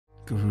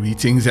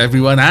Greetings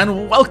everyone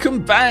and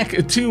welcome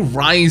back to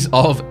Rise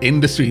of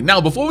Industry.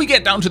 Now before we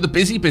get down to the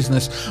busy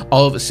business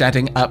of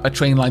setting up a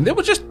train line, there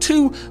were just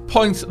 2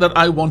 points that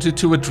I wanted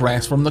to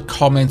address from the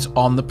comments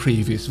on the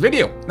previous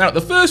video. Now the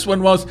first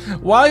one was,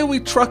 why are we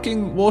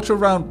trucking water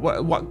around?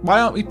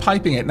 Why aren't we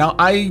piping it? Now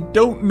I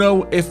don't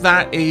know if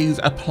that is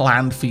a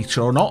planned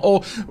feature or not,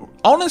 or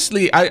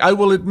honestly, I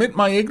will admit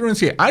my ignorance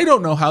here. I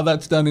don't know how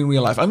that's done in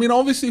real life. I mean,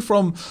 obviously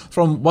from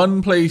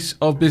one place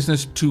of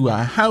business to a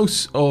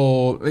house,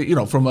 or you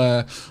know, from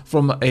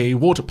a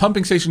water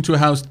pumping station to a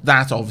house,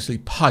 that's obviously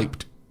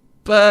piped.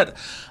 But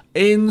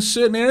in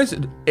certain areas,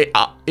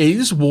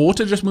 is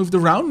water just moved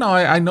around? Now,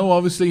 I know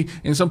obviously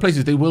in some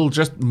places they will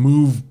just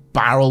move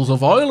barrels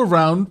of oil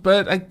around,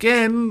 but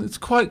again, it's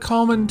quite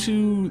common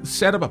to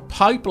set up a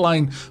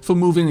pipeline for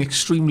moving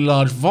extremely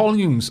large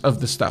volumes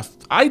of the stuff.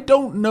 I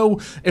don't know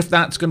if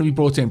that's going to be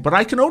brought in, but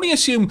I can only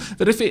assume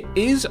that if it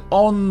is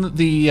on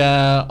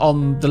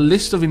the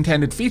list of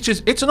intended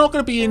features, it's not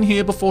going to be in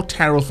here before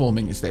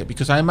terraforming is there,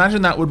 because I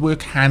imagine that would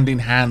work hand in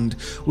hand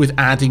with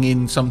adding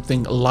in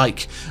something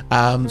like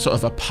sort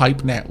of a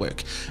pipe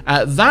network.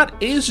 That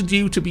is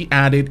due to be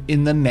added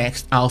in the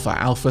next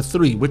Alpha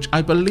 3, which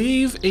I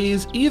believe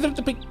is either at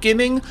the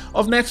beginning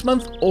of next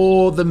month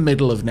or the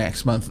middle of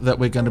next month that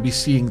we're going to be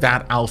seeing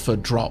that alpha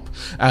drop.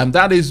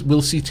 That is,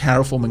 we'll see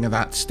terraforming at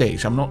that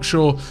stage. I'm not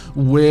sure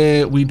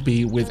where we'd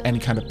be with any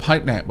kind of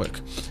pipe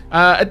network.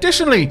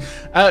 Additionally,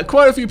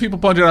 quite a few people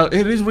pointed out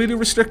it is really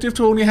restrictive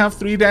to only have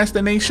 3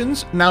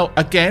 destinations. Now,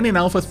 again, in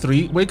Alpha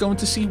 3, we're going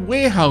to see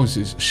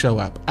warehouses show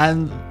up,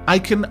 and I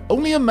can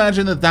only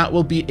imagine that that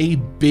will be a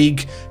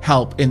big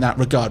help in that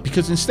regard,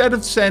 because instead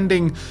of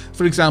sending,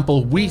 for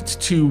example, wheat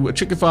to a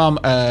chicken farm,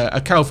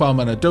 a cow farm,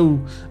 and a dough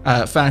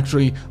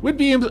factory, we'd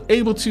be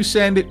able to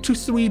send it to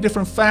 3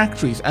 different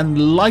factories,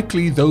 and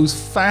likely those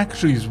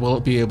factories will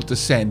be able to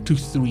send to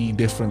 3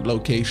 different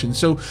locations.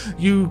 So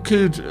you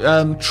could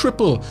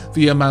triple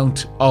the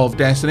amount of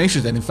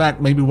destinations, and in fact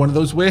maybe one of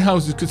those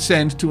warehouses could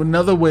send to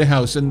another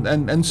warehouse,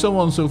 and so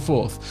on and so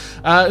forth.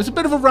 It's a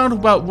bit of a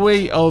roundabout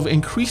way of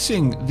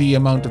increasing the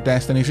amount of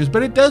destinations,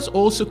 but it does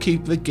also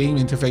keep the game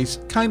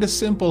interface kind of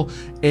simple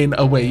in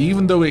a way,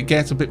 even though it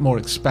gets a bit more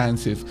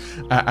expansive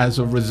as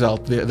a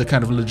result, the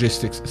kind of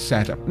logistics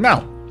setup.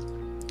 Now,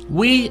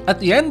 we, at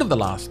the end of the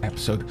last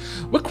episode,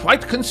 were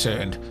quite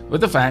concerned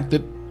with the fact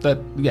that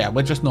yeah,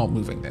 we're just not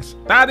moving this.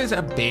 That is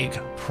a big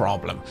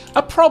problem.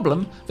 A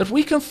problem that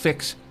we can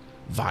fix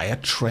via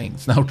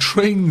trains. Now,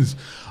 trains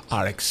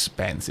are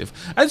expensive.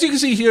 As you can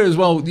see here as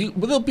well,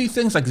 there'll be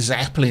things like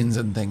zeppelins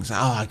and things. Oh,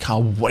 I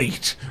can't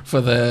wait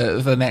for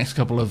the next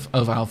couple of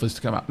alphas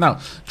to come out.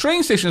 Now,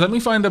 train stations, let me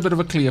find a bit of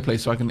a clear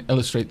place so I can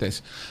illustrate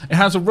this. It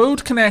has a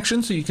road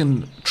connection, so you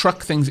can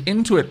truck things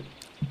into it,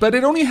 but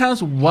it only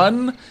has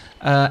one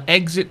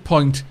exit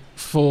point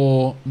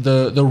for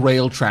the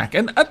rail track,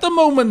 and at the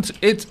moment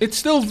it's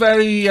still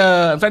very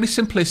very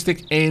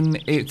simplistic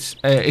in its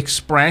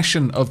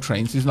expression of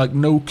trains. There's like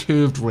no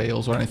curved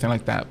rails or anything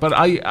like that, but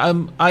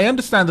I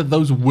understand that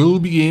those will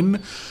be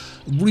in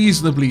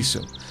reasonably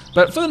soon.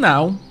 But for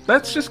now,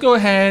 let's just go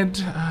ahead.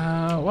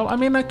 Well, I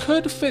mean, I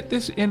could fit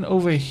this in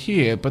over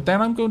here, but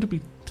then I'm going to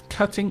be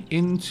cutting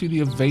into the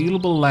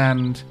available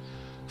land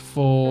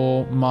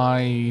for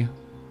my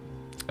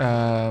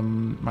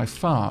my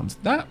farms.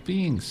 That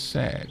being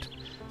said,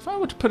 if I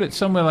were to put it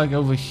somewhere like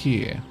over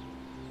here,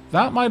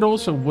 that might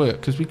also work,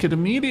 because we could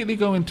immediately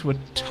go into a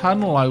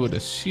tunnel, I would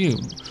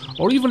assume,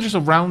 or even just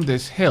around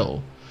this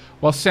hill,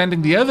 while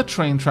sending the other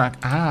train track.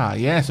 Ah,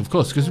 yes, of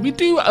course, because we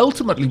do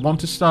ultimately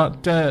want to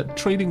start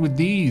trading with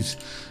these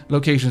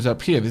locations up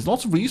here. There's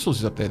lots of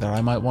resources up there that I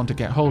might want to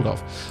get hold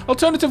of.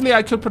 Alternatively,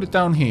 I could put it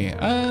down here,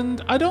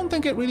 and I don't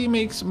think it really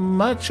makes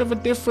much of a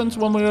difference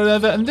one way or the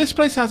other, and this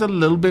place has a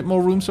little bit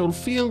more room, so it'll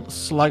feel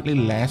slightly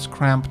less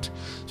cramped.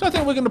 So I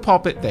think we're going to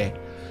pop it there.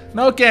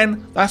 Now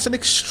again, that's an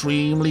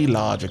extremely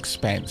large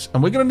expense,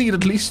 and we're going to need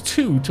at least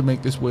 2 to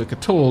make this work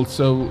at all,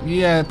 so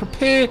yeah,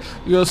 prepare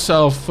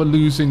yourself for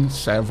losing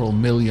several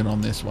million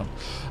on this one.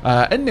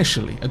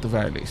 Initially, at the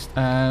very least.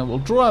 We'll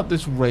draw out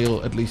this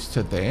rail at least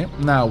to there.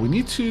 Now we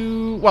need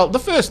to, well, the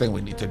first thing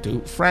we need to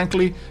do,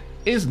 frankly,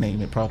 is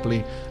name it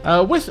properly.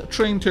 With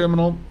train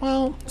terminal,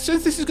 well,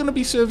 since this is going to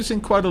be servicing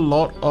quite a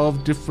lot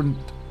of different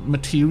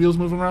materials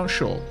moving around,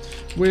 sure.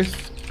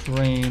 With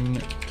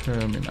train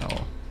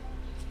terminal.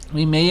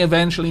 We may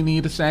eventually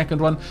need a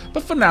second one,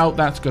 but for now,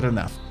 that's good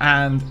enough.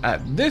 And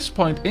at this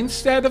point,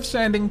 instead of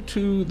sending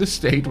to the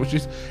state, which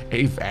is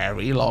a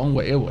very long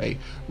way away,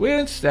 we're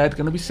instead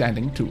going to be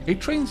sending to a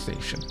train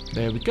station.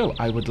 There we go.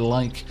 I would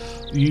like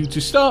you to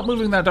start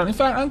moving that down. In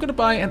fact, I'm going to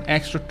buy an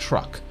extra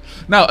truck.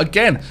 Now,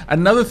 again,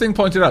 another thing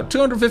pointed out,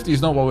 250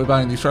 is not what we're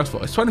buying these trucks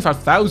for. It's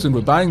 25,000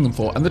 we're buying them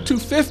for, and the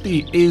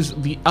 250 is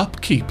the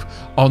upkeep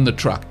on the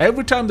truck.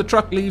 Every time the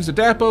truck leaves a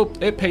depot,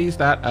 it pays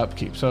that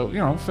upkeep. So, you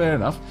know, fair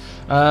enough.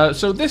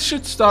 So this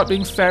should start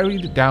being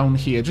ferried down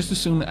here just as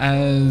soon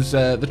as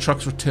the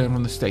trucks return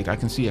from the state. I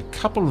can see a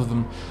couple of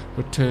them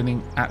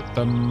returning at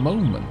the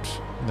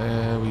moment.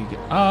 There we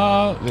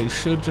are. They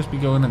should just be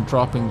going and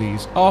dropping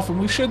these off, and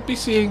we should be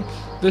seeing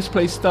this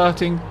place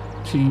starting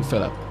to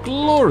fill up.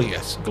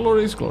 Glorious,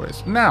 glorious,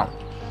 glorious. Now,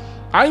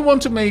 I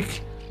want to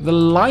make the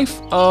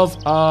life of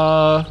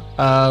our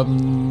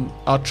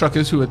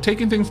truckers who are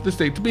taking things to the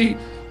state to be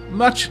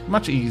much,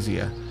 much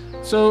easier.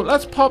 So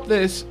let's pop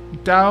this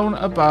down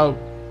about,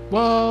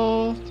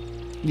 well,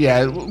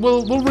 yeah,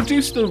 we'll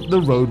reduce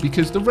the road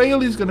because the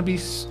rail is going to be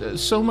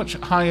so much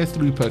higher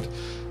throughput.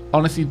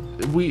 Honestly,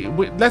 we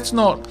let's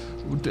not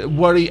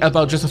worry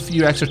about just a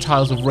few extra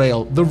tiles of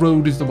rail. The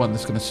road is the one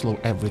that's going to slow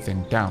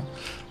everything down.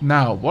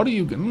 Now, what are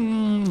you...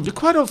 you're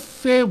quite a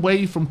fair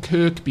way from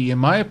Kirkby, in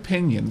my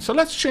opinion. So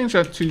let's change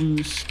that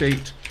to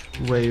State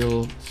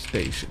Rail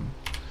Station.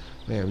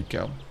 There we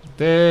go.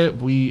 There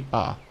we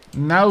are.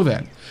 Now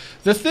then,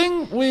 the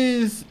thing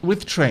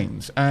with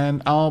trains,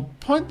 and I'll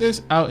point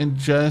this out in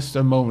just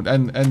a moment,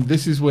 and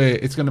this is where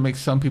it's going to make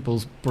some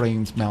people's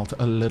brains melt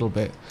a little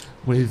bit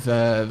with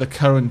the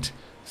current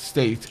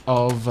state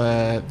of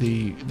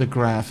the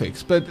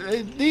graphics. But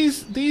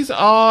these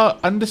are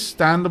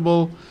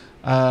understandable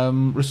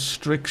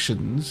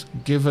restrictions,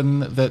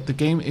 given that the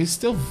game is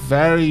still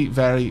very,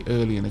 very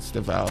early in its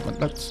development.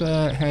 Let's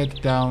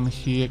head down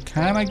here.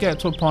 Can I get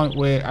to a point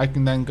where I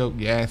can then go,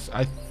 yes,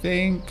 I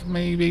think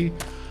maybe,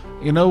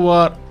 you know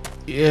what,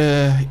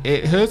 yeah,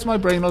 it hurts my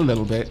brain a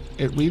little bit,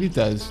 it really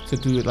does, to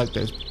do it like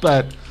this,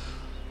 but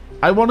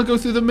I want to go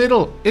through the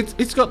middle.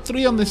 It's got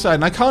 3 on this side,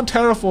 and I can't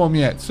terraform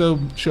yet, so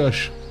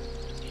shush.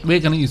 We're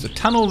going to use a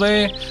tunnel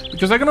there,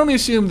 because I can only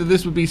assume that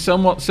this would be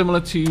somewhat similar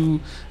to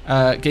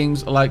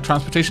games like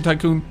Transportation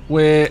Tycoon,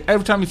 where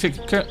every time you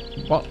take a...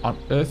 What on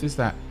earth is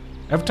that?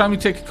 Every time you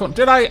take a corner...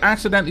 Did I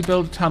accidentally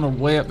build a tunnel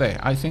way up there?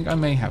 I think I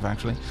may have,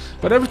 actually.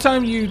 But every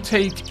time you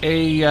take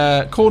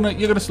a corner,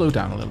 you're going to slow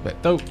down a little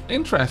bit. Though,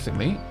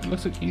 interestingly, it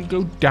looks like you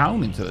go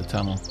down into the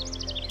tunnel,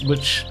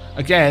 which,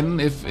 again,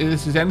 if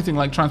this is anything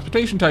like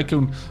Transportation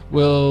Tycoon,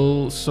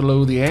 will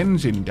slow the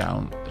engine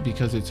down,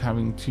 because it's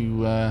having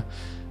to...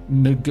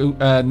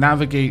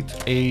 navigate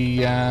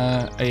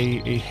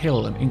a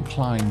hill, an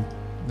incline.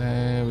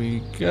 There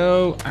we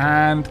go,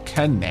 and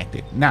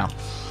connected. Now,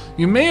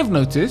 you may have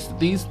noticed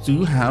these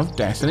do have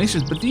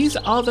destinations, but these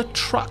are the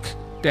truck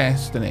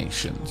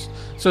destinations.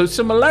 So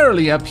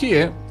similarly up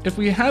here, if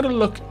we had a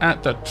look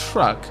at the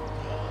truck,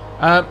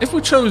 if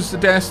we chose the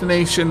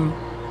destination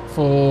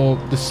for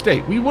the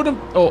state, we wouldn't,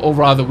 or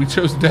rather we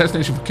chose the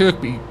destination for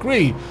Kirkby,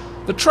 agree,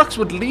 the trucks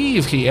would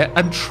leave here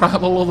and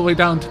travel all the way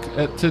down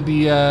to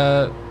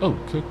the,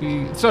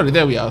 Kirkby, sorry,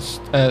 there we are,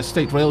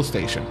 State Rail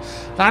Station.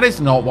 That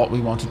is not what we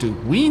want to do.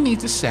 We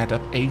need to set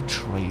up a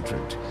trade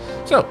route.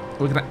 So,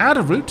 we're going to add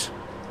a route,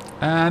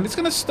 and it's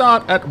going to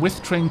start at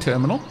With Train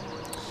Terminal.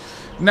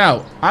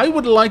 Now, I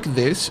would like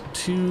this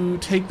to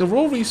take the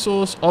raw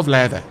resource of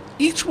leather.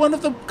 Each one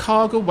of the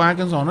cargo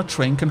wagons on a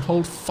train can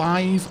hold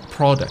 5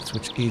 products,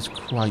 which is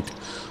quite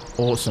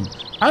awesome.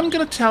 I'm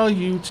going to tell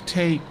you to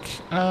take,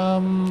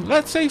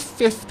 let's say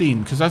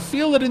 15, because I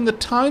feel that in the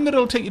time that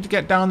it'll take you to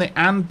get down there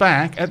and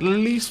back, at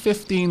least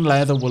 15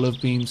 leather will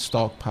have been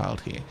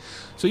stockpiled here.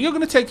 So you're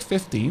going to take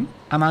 15,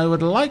 and I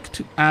would like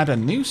to add a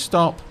new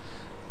stop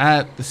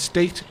at the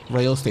State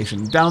Rail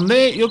Station. Down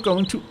there, you're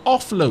going to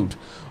offload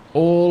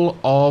all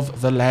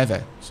of the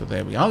leather. So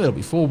there we are. There'll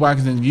be 4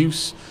 wagons in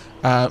use.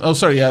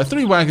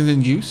 3 wagons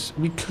in use.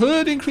 We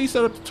could increase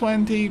that up to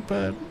 20,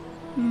 but...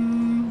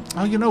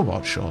 oh, you know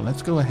what? Sure,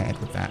 let's go ahead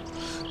with that.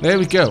 There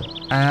we go.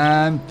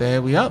 And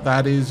there we are.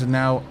 That is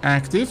now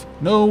active.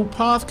 No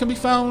path can be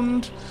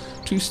found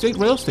to State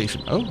Rail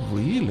Station. Oh,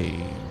 really?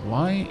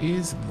 Why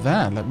is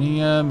that? Let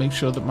me make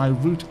sure that my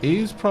route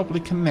is properly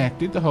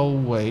connected the whole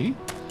way.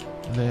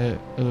 There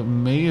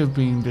may have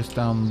been just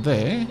down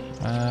there.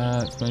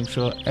 Let's make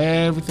sure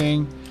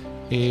everything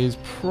is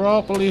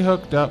properly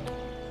hooked up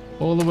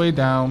all the way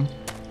down.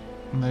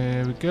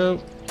 There we go.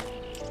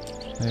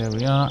 There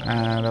we are,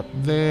 and up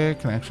there,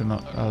 connection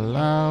not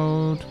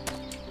allowed.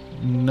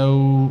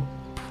 No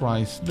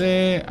price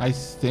there. I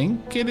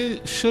think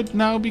it should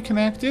now be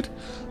connected.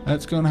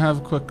 Let's go and have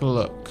a quick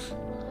look.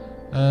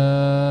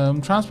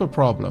 Transport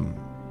problem.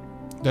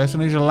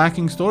 Destination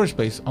lacking storage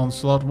space on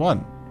slot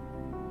 1.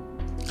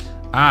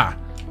 Ah,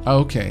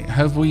 okay.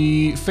 Have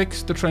we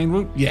fixed the train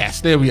route? Yes,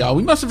 there we are.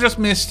 We must have just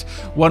missed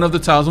one of the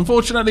tiles.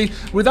 Unfortunately,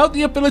 without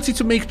the ability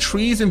to make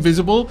trees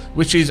invisible,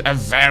 which is a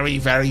very,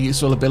 very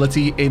useful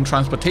ability in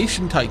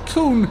Transportation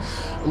Tycoon,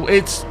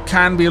 it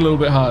can be a little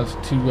bit hard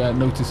to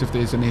notice if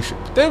there's an issue.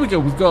 But there we go.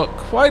 We've got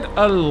quite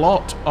a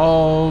lot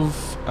of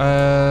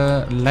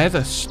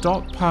leather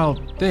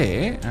stockpiled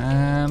there,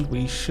 and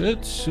we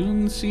should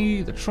soon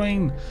see the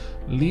train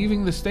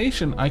leaving the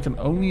station, I can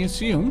only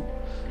assume.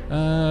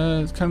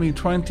 It's currently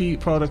 20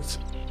 products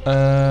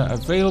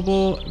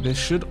available. This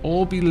should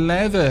all be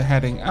leather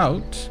heading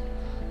out.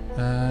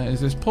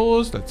 Is this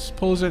paused? Let's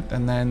pause it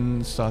and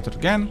then start it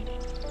again.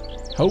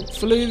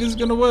 Hopefully this is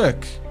going to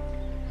work.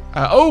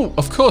 Oh,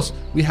 of course,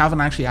 we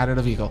haven't actually added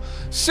a vehicle.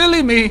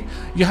 Silly me,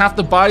 you have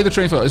to buy the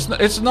train for it.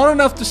 It's not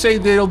enough to say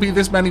there'll be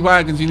this many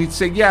wagons. You need to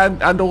say, yeah,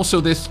 and also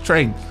this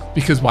train,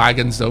 because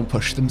wagons don't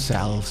push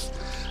themselves.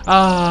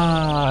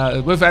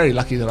 We're very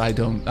lucky that I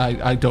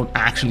don't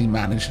actually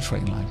manage a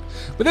train line.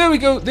 But there we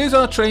go. There's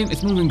our train.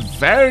 It's moving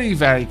very,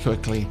 very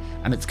quickly,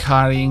 and it's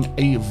carrying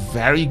a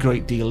very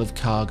great deal of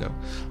cargo.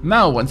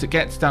 Now, once it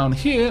gets down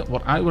here,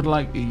 what I would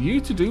like you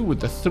to do with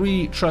the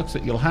 3 trucks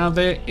that you'll have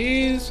there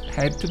is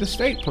head to the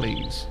state,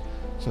 please.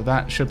 So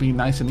that should be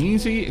nice and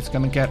easy. It's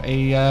going to get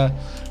a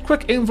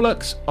quick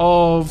influx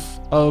of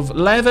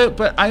leather,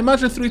 but I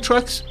imagine 3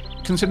 trucks,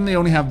 considering they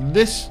only have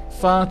this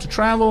far to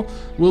travel,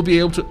 will be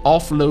able to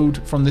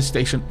offload from this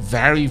station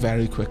very,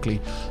 very quickly.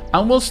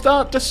 And we'll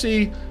start to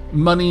see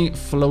money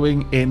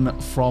flowing in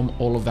from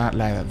all of that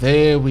leather.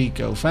 There we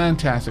go.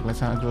 Fantastic.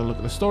 Let's have a look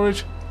at the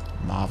storage.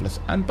 Marvelous.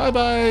 And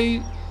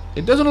bye-bye.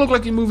 It doesn't look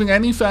like you're moving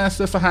any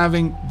faster for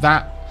having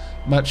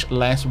that much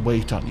less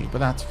weight on you, but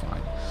that's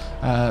fine.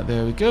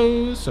 There we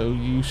go. So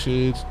you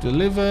should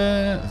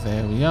deliver.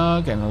 There we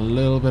are. Getting a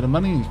little bit of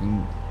money. You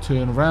can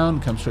turn around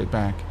and come straight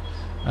back.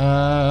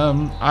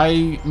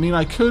 I mean,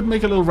 I could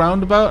make a little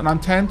roundabout, and I'm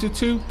tempted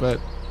to,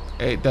 but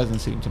it doesn't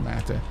seem to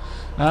matter.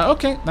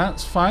 Okay,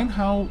 that's fine.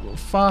 How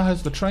far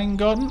has the train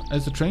gotten?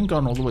 Has the train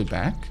gone all the way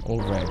back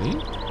already?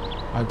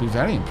 I'd be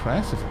very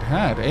impressed if it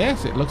had.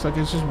 Yes, it looks like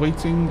it's just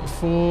waiting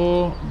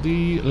for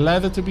the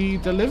leather to be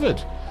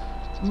delivered.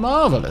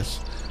 Marvelous.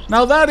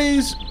 Now that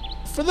is,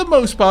 for the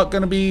most part,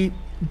 going to be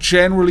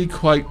generally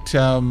quite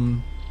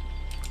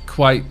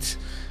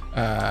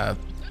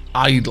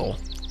idle.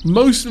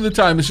 Most of the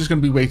time it's just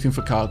going to be waiting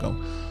for cargo.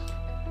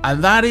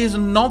 And that is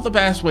not the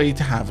best way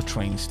to have a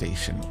train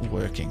station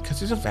working,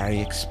 because it's a very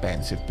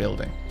expensive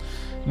building.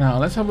 Now,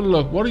 let's have a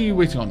look. What are you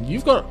waiting on?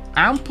 You've got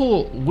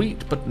ample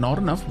wheat, but not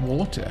enough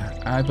water.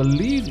 I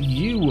believe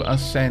you are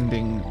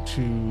sending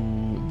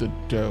to the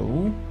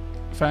dough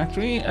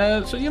factory.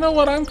 So you know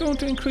what? I'm going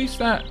to increase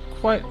that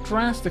quite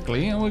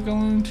drastically, and we're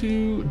going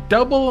to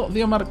double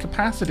the amount of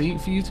capacity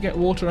for you to get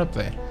water up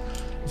there.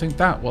 I think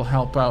that will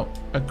help out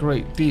a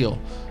great deal.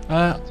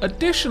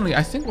 Additionally,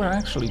 I think we're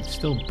actually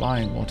still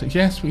buying water.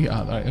 Yes, we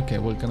are. Right, okay,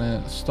 we're going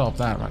to stop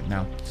that right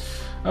now.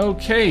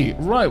 Okay,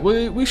 right.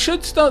 We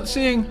should start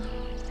seeing...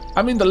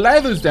 I mean, the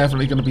leather's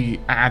definitely going to be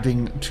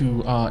adding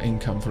to our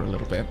income for a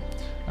little bit.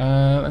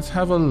 Let's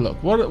have a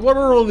look. What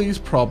are all these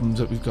problems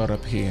that we've got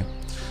up here?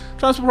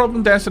 Transport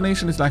problem,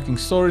 destination is lacking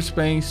storage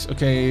space.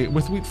 Okay,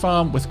 with wheat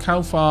farm, with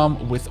cow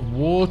farm, with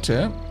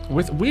water.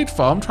 With wheat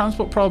farm,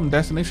 transport problem,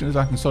 destination is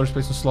lacking storage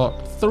space in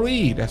slot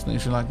 3.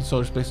 Destination lacking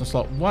storage space in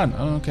slot 1.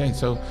 Okay,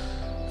 so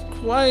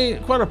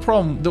quite a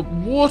problem. The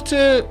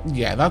water,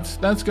 yeah, that's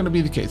going to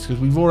be the case, because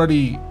we've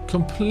already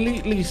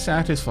completely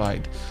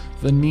satisfied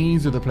the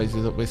needs of the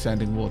places that we're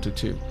sending water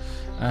to.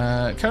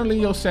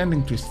 Currently, you're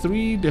sending to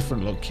 3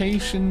 different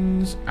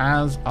locations,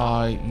 as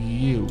are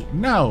you.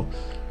 Now,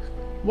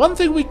 one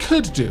thing we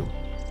could do,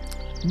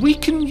 we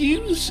can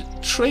use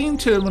train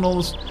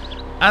terminals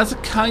as a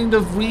kind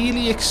of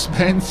really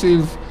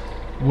expensive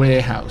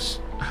warehouse.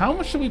 How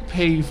much do we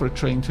pay for a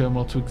train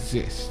terminal to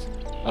exist?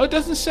 Oh, it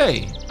doesn't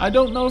say. I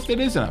don't know if there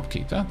is an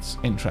upkeep. That's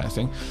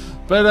interesting.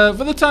 But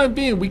for the time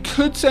being, we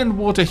could send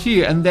water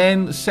here and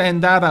then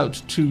send that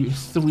out to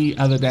 3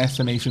 other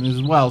destinations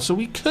as well. So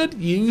we could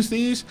use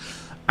these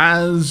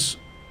as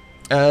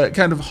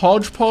kind of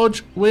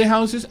hodgepodge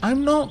warehouses.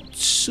 I'm not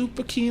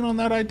super keen on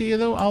that idea,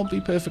 though. I'll be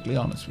perfectly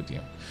honest with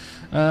you.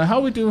 How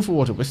are we doing for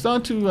water? We're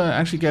starting to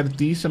actually get a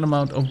decent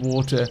amount of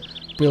water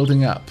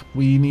building up.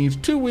 We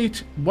need 2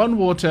 wheat, 1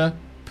 water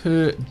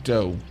per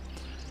dough.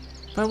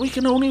 But we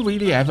can only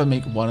really ever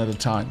make 1 at a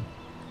time.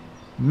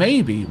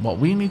 Maybe what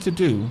we need to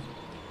do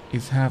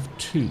is have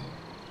 2.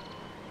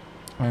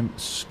 I'm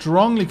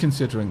strongly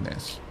considering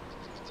this.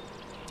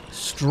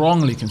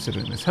 Strongly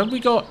considering this. Have we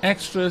got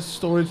extra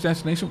storage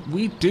destination?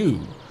 We do.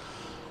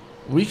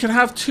 We could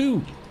have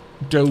 2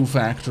 dough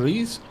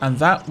factories, and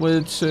that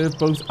would serve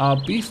both our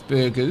beef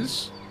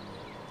burgers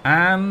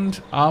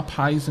and our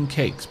pies and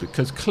cakes,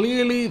 because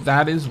clearly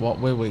that is what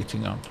we're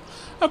waiting on.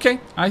 Okay,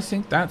 I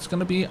think that's going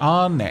to be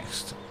our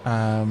next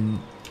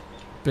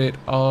bit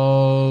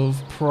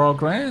of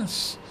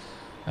progress.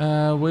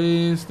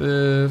 Where's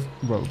the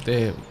road?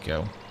 There we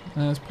go.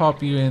 Let's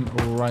pop you in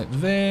right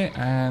there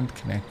and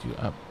connect you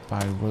up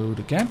by road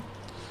again.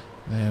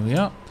 There we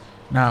are.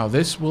 Now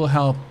this will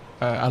help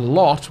a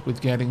lot with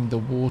getting the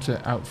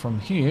water out from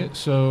here.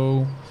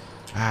 So,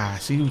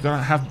 see, we've got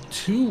to have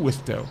 2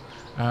 with dough.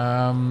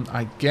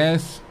 I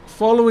guess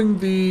following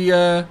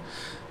the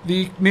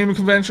naming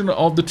convention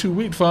of the 2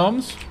 wheat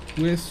farms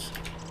with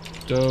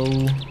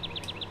dough.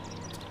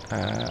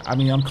 I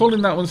mean, I'm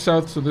calling that one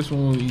south, so this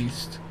one will be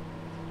east.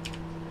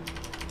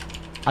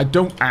 I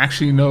don't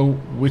actually know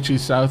which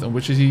is south and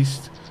which is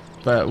east,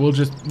 but we'll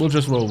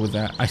just roll with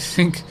that. I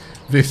think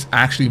this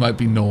actually might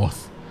be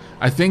north.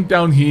 I think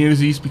down here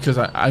is east, because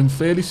I'm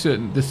fairly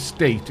certain the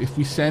state, if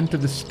we send to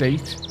the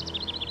state,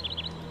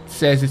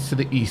 says it's to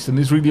the east, and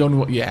there's really only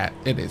one. Yeah,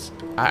 it is.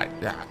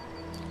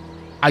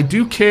 I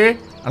do care,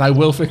 and I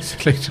will fix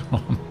it later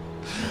on.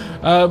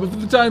 But for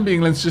the time being,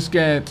 let's just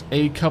get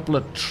a couple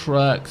of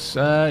trucks.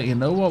 You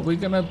know what? We're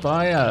gonna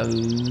buy a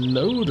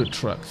load of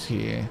trucks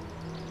here,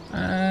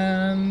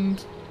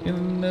 and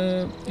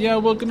Yeah,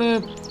 we're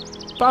gonna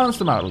balance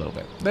them out a little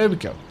bit. There we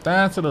go.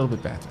 That's a little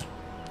bit better.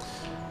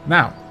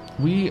 Now,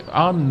 we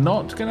are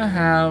not gonna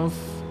have...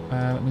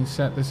 let me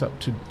set this up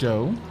to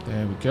dough.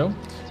 There we go.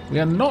 We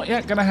are not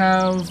yet gonna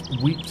have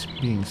wheat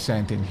being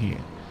sent in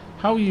here.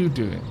 How are you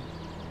doing?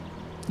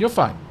 You're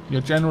fine.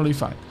 You're generally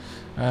fine.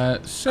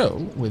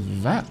 So,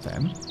 with that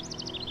then,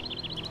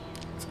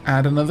 let's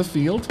add another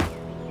field.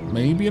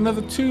 Maybe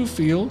another 2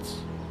 fields.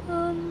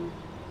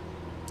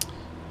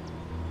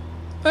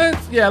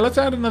 Let's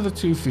add another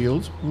 2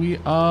 fields. We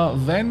are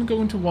then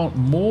going to want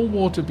more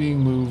water being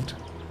moved.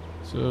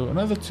 So,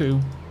 another 2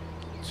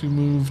 to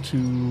move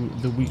to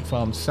the wheat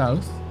farm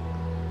south.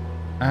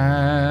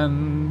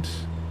 And...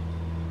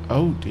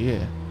 oh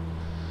dear.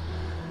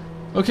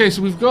 Okay,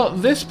 so we've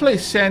got this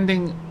place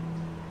sending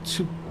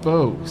to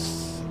both.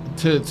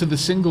 To the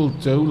single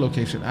dough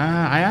location.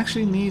 I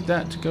actually need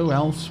that to go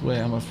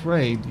elsewhere, I'm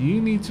afraid. You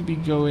need to be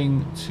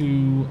going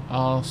to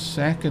our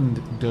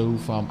second dough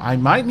farm. I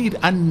might need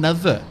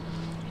another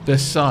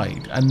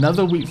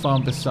wheat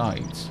farm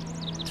besides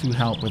to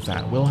help with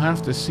that. We'll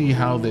have to see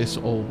how this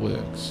all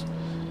works.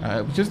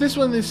 Because this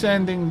one is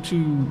sending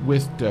to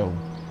with dough.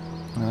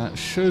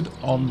 Should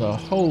on the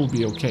whole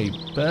be okay,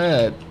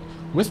 but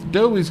with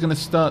dough is going to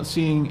start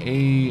seeing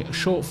a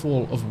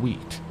shortfall of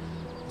wheat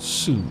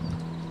soon.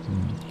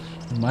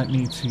 We might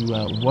need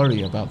to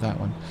worry about that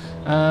one.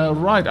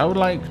 Right, I would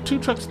like 2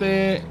 trucks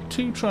there,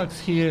 2 trucks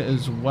here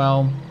as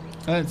well.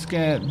 Let's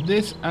get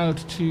this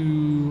out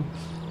to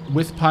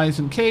with pies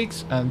and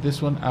cakes, and this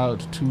one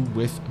out to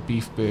with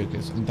beef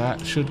burgers, and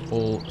that should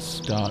all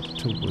start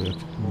to work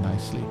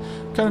nicely.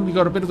 Currently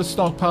got a bit of a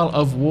stockpile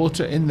of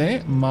water in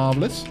there.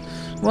 Marvelous.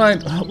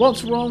 Right,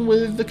 what's wrong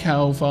with the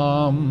cow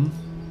farm?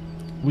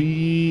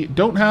 We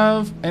don't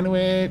have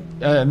anywhere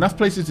enough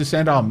places to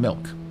send our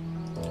milk.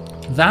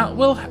 That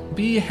will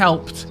be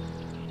helped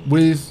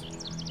with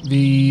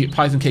the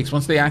pies and cakes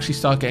once they actually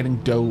start getting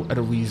dough at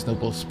a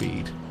reasonable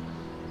speed.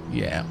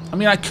 Yeah, I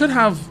mean, I could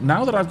have,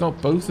 now that I've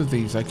got both of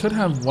these, I could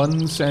have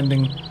one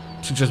sending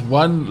to just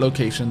one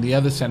location, the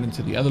other sending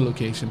to the other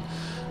location,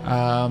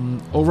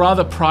 or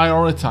rather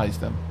prioritize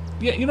them.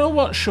 Yeah, you know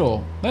what,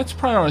 sure, let's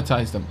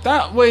prioritize them.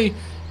 That way,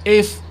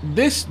 if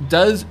this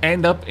does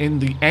end up in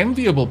the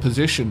enviable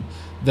position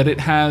that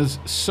it has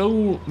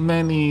so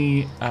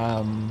many...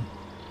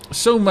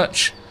 so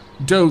much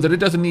dough that it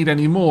doesn't need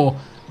any more,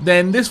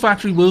 then this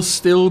factory will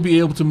still be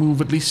able to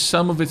move at least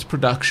some of its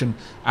production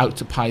out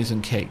to pies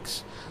and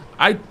cakes.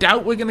 I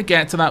doubt we're going to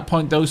get to that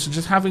point though, so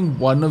just having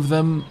one of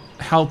them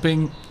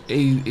helping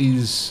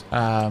is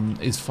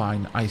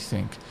fine, I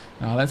think.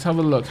 Now let's have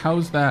a look.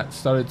 How's that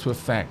started to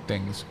affect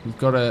things? We've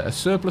got a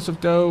surplus of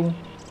dough.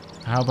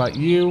 How about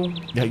you?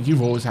 Yeah,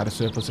 you've always had a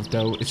surplus of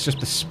dough. It's just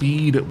the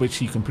speed at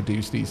which you can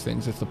produce these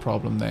things that's the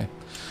problem there.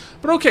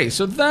 But okay,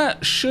 so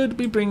that should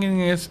be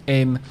bringing us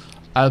in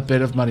a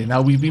bit of money.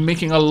 Now, we've been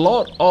making a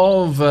lot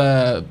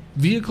of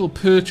vehicle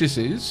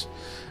purchases.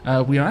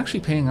 We are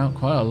actually paying out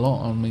quite a lot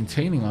on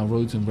maintaining our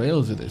roads and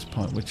rails at this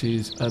point, which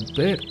is a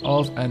bit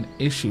of an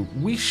issue.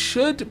 We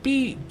should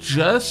be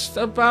just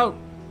about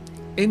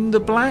in the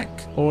black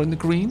or in the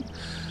green.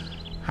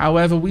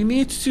 However, we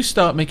need to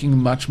start making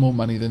much more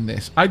money than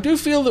this. I do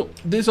feel that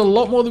there's a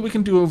lot more that we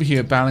can do over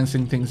here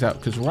balancing things out,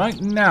 because right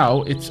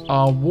now it's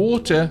our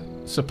water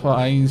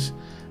supplies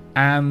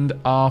and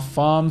our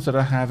farms that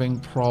are having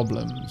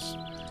problems.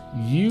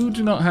 You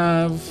do not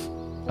have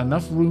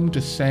enough room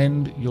to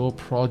send your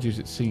produce,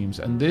 it seems,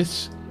 and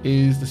this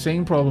is the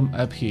same problem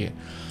up here.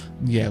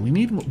 Yeah, we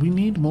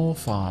need more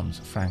farms,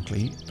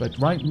 frankly, but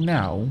right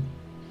now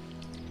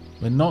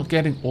we're not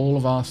getting all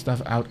of our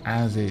stuff out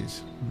as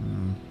is.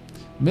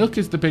 Milk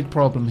is the big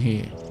problem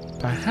here.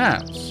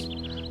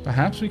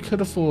 Perhaps we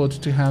could afford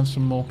to have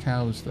some more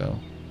cows though.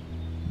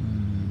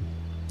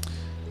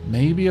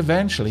 Maybe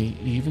eventually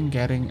even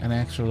getting an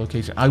extra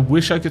location. I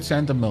wish I could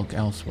send the milk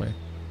elsewhere.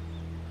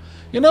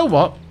 You know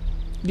what?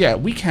 Yeah,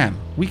 we can.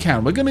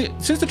 We're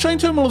gonna, since the train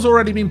terminal has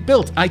already been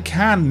built, I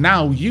can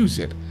now use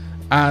it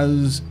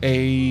as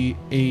a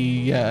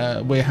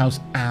warehouse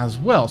as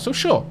well. So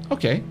sure,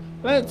 okay,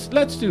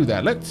 let's do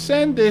that. Let's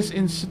send this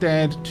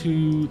instead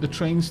to the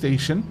train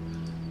station,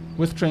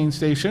 with train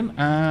station,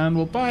 and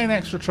we'll buy an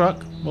extra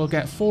truck. We'll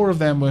get 4 of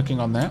them working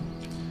on that.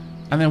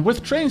 And then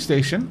with train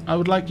station, I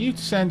would like you to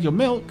send your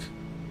milk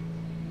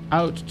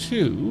out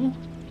to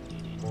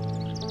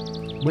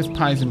with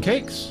pies and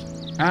cakes,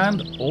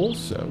 and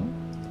also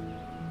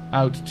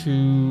out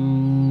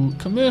to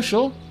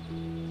commercial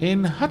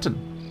in Hutton.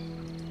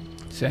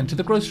 Send to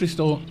the grocery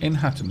store in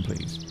Hutton,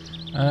 please.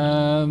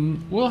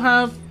 We'll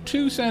have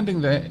 4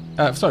 sending there,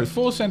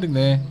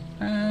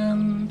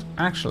 and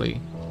actually,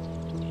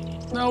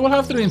 no, we'll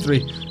have 3 and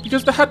 3,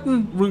 because the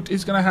Hutton route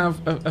is going to have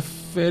a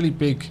fairly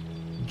big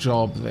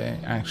job there,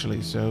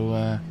 actually.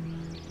 So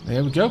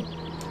there we go.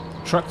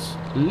 Trucks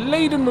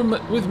laden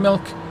with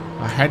milk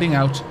are heading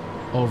out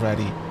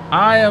already.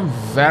 I am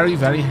very,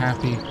 very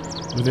happy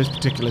with this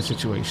particular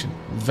situation.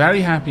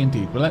 Very happy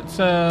indeed. But let's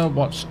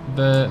watch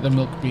the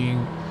milk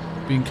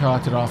being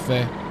carted off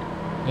there.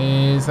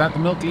 Is that the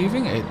milk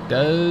leaving? It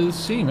does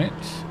seem it.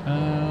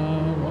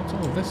 What's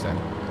all of this then?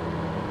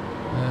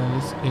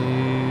 This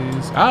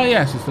is... Ah,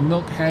 yes, it's the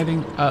milk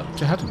heading up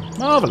to Hutton.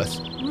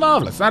 Marvellous.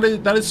 Marvellous. That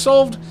is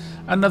solved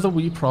another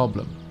wee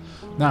problem.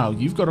 Now,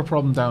 you've got a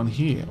problem down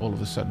here all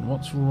of a sudden.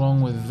 What's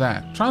wrong with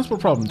that?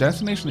 Transport problem.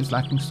 Destination is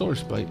lacking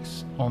storage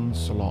space on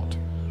slot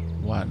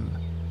 1.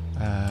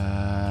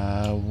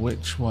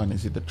 Which one?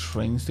 Is it the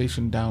train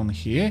station down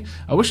here?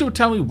 I wish it would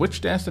tell me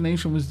which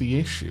destination was the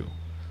issue.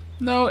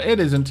 No, it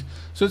isn't.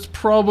 So it's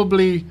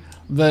probably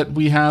that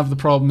we have the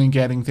problem in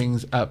getting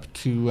things up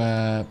to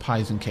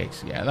pies and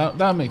cakes. Yeah,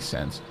 that makes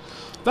sense.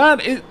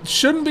 That it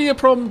shouldn't be a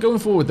problem going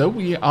forward, though.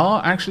 We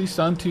are actually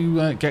starting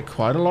to get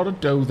quite a lot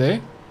of dough there.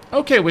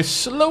 Okay, we're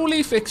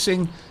slowly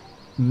fixing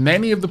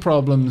many of the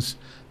problems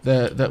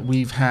that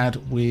we've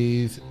had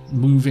with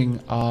moving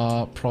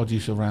our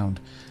produce around.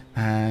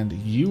 And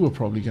you are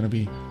probably going to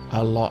be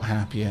a lot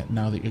happier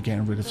now that you're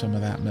getting rid of some of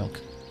that milk.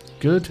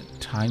 Good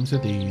times are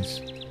these.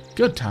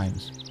 Good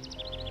times.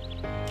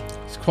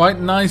 It's quite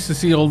nice to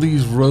see all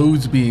these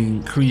roads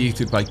being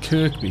created by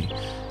Kirkby.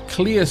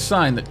 Clear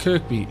sign that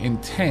Kirkby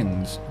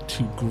intends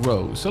to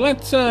grow. So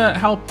let's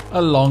help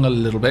along a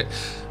little bit.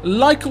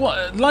 Like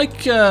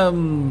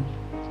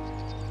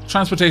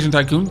Transportation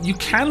Tycoon, you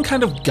can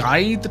kind of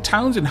guide the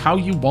towns in how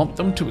you want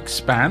them to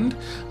expand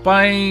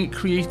by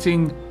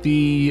creating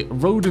the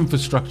road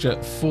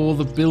infrastructure for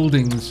the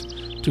buildings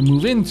to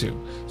move into.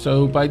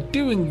 So by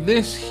doing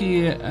this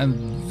here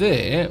and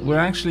there, we're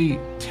actually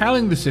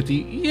telling the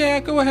city, yeah,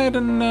 go ahead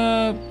and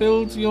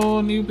build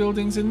your new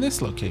buildings in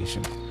this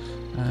location.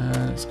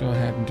 Let's go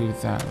ahead and do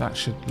that. That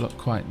should look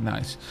quite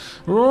nice.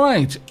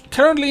 Right.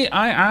 Currently,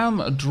 I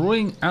am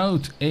drawing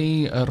out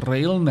a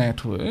rail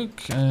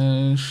network.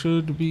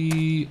 Should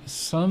be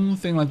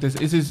something like this.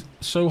 This is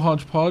so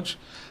hodgepodge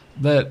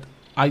that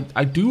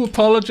I do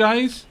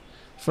apologize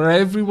for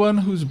everyone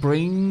whose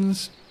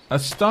brains are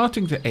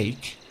starting to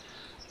ache.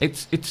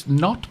 It's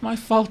not my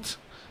fault.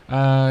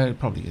 It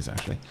probably is,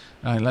 actually.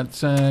 All right,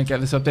 let's get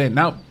this up there.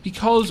 Now,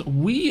 because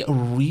we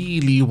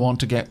really want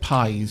to get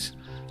pies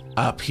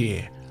up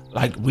here.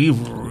 Like, we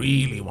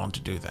really want to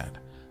do that.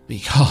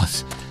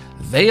 Because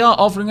they are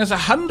offering us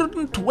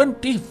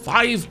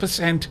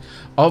 125%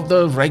 of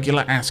the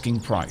regular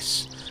asking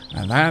price.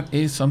 And that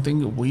is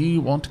something we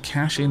want to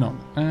cash in on.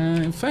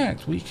 In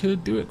fact, we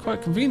could do it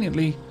quite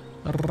conveniently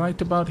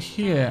right about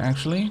here,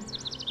 actually.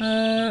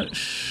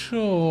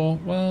 Sure.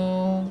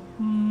 Well,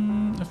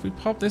 if we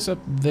pop this up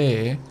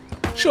there.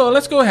 Sure,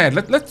 let's go ahead.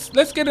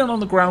 Let's get in on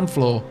the ground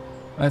floor.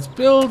 Let's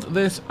build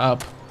this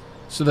up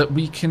so that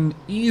we can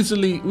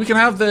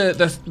have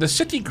the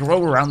city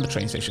grow around the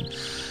train station.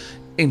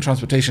 In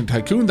Transportation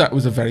Tycoon, that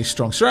was a very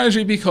strong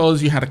strategy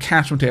because you had a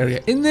catchment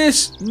area. In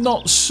this,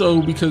 not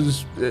so,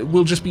 because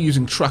we'll just be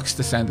using trucks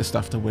to send the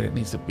stuff to where it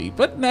needs to be.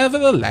 But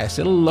nevertheless,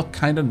 it'll look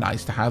kind of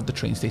nice to have the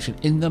train station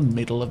in the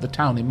middle of the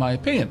town, in my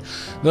opinion.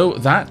 Though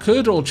that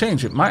could all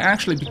change. It might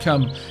actually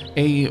become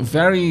a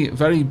very,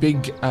 very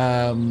big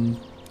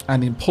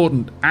an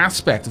important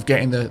aspect of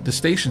getting the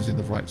stations in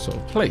the right sort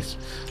of place.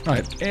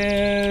 Right,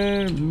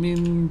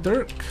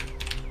 Mindirk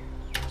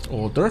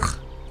or Dirk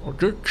or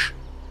Dirk,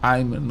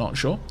 I'm not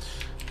sure.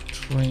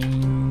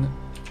 Train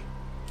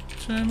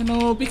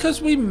terminal,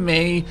 because we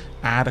may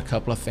add a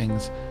couple of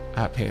things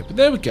up here. But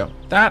there we go.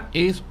 That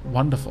is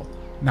wonderful.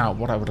 Now,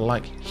 what I would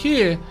like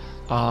here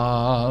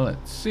are,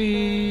 let's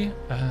see,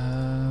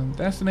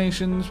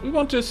 destinations. We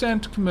want to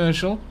send to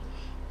commercial,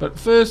 but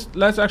first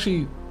let's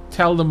actually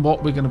tell them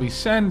what we're going to be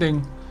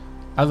sending.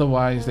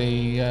 Otherwise,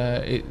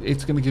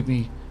 it's going to give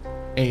me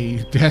a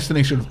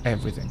destination of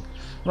everything.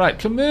 Right,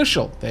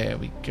 commercial. There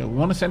we go. We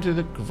want to send to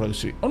the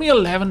grocery. Only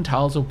 11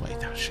 tiles away.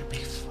 That should be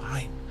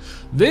fine.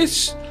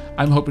 This,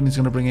 I'm hoping, is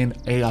going to bring in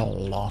a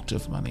lot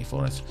of money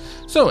for us.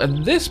 So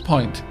at this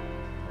point,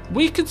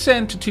 we could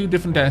send to 2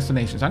 different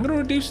destinations. I'm going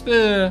to reduce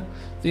the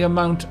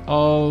amount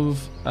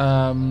of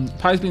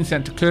pies being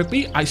sent to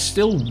Kirkby. I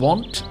still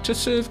want to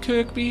serve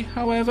Kirkby,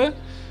 however.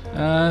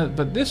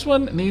 But this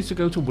one needs to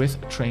go to With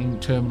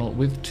Train Terminal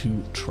with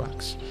 2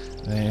 trucks.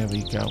 There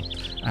we go.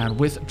 And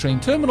With Train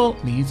Terminal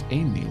needs a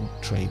new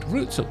trade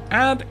route. So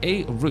add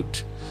a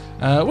route.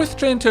 With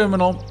Train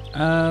Terminal,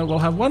 we'll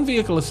have 1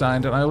 vehicle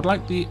assigned, and I would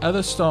like the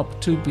other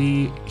stop to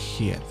be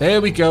here.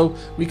 There we go.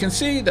 We can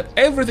see that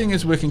everything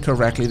is working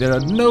correctly. There are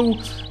no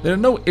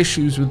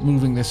issues with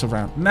moving this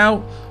around.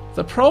 Now,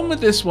 the problem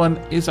with this one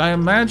is I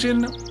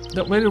imagine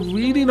that we're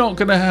really not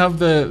going to have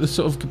the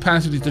sort of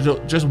capacity to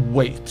just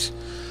wait.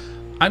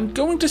 I'm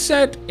going to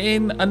set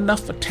in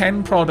enough for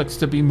 10 products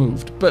to be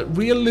moved, but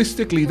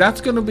realistically,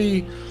 it's going to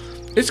be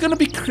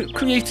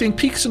creating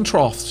peaks and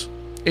troughs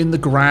in the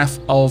graph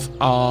of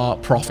our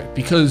profit,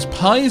 because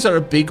pies are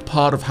a big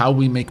part of how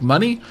we make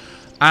money,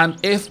 and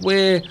if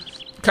we're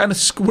kind of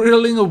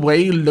squirreling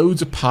away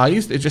loads of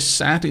pies, they're just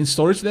sat in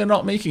storage, they're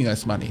not making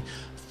us money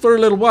for a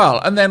little while,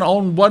 and then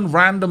on one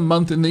random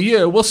month in the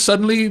year, we'll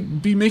suddenly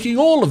be making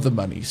all of the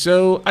money.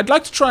 So I'd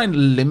like to try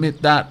and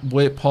limit that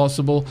where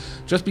possible,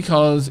 just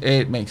because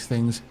it makes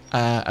things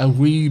a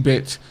wee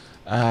bit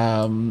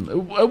a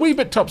wee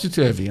bit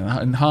topsy-turvy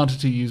and harder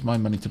to use my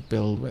money to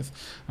build with.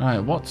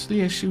 Alright, what's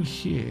the issue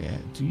here?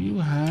 Do you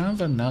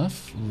have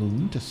enough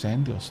room to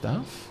send your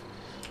stuff?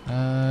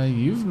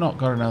 You've not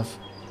got enough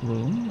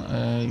room.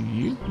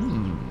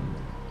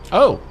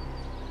 Oh!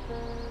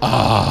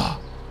 Ah!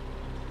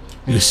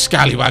 You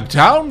scallywag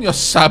town! You're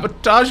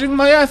sabotaging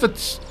my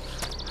efforts!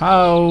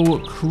 How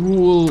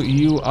cruel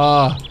you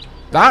are.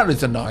 That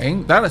is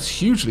annoying. That is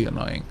hugely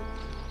annoying.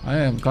 I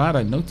am glad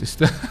I noticed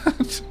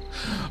that.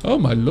 Oh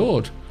my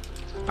lord.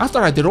 After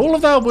I did all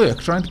of that work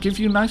trying to give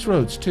you nice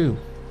roads too.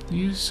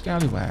 You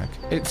scallywag.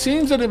 It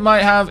seems that it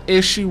might have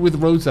issue with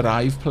roads that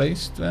I've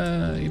placed.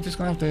 You're just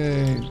going to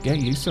have to get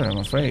used to it, I'm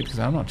afraid, because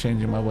I'm not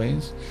changing my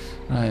ways.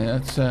 Alright,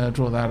 let's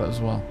draw that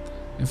as well.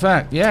 In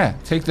fact, yeah,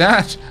 take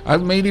that.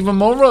 I've made even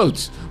more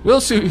roads.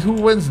 We'll see who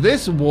wins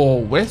this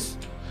war with.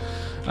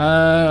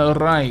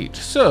 Right,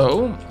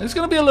 so it's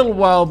going to be a little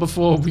while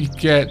before we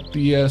get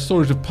the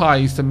storage of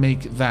pies to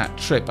make that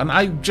trip. And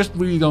I just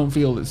really don't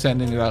feel that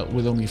sending it out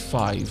with only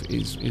 5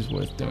 is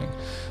worth doing.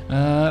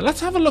 Let's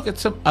have a look at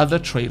some other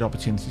trade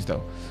opportunities,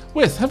 though.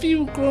 Have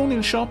you grown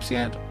in shops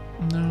yet?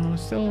 No,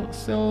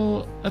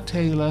 still a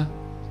tailor.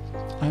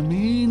 I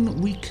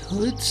mean, we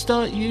could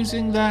start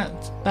using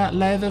that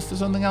leather for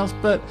something else,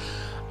 but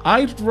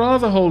I'd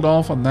rather hold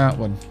off on that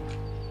one.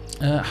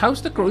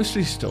 How's the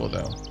grocery store,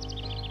 though?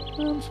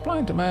 Supply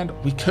and demand.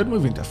 We could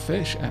move into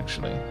fish,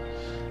 actually.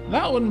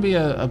 That wouldn't be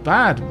a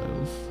bad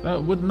move.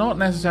 That would not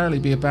necessarily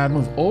be a bad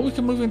move. Or we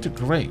can move into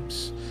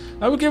grapes.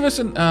 That would give us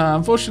an...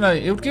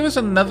 unfortunately, it would give us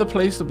another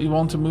place that we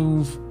want to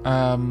move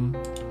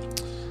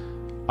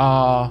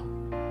our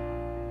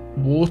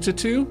water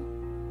to.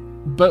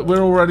 But we're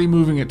already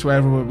moving it to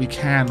everywhere we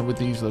can with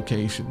these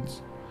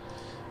locations.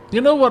 You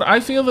know what? I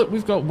feel that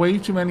we've got way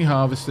too many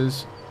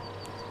harvesters.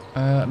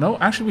 No,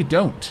 actually we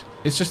don't.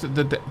 It's just that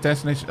the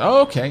destination...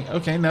 Oh,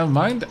 okay, never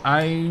mind.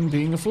 I'm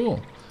being a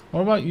fool. What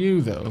about you,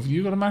 though? Have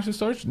you got a massive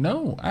storage?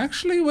 No,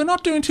 actually, we're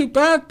not doing too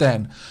bad,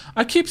 then.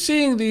 I keep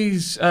seeing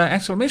these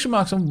exclamation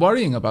marks and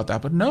worrying about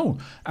that, but no.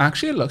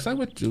 Actually, it looks like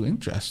we're doing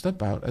just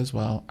about as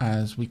well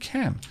as we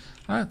can.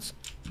 That's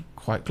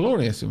quite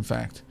glorious, in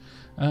fact.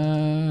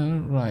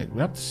 Right,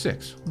 we're up to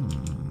 6.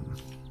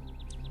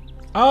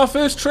 Our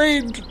first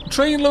train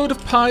load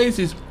of pies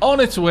is on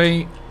its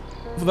way.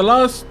 For the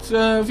last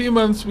few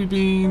months, we've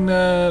been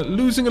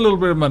losing a little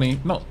bit of money.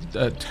 Not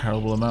a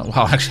terrible amount.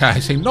 Well, actually, I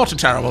say not a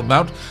terrible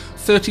amount.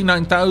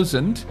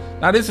 39,000.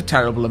 That is a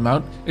terrible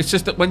amount. It's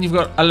just that when you've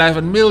got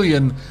 11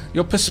 million,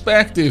 your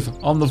perspective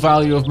on the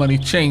value of money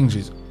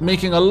changes.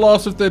 Making a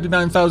loss of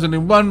 39,000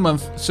 in one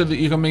month so that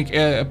you can make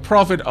a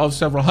profit of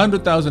several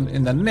hundred thousand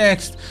in the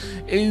next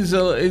is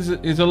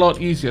a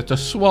lot easier to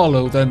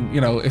swallow than,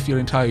 you know, if your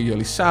entire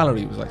yearly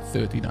salary was like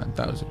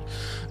 39,000.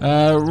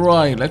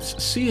 Right,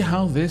 let's see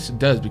how this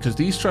does, because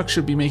these trucks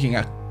should be making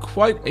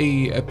quite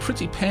a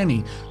pretty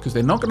penny, because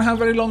they're not going to have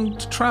very long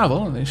to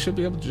travel, and they should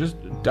be able to just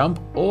dump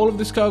all of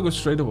this cargo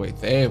straight away.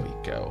 There we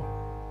go.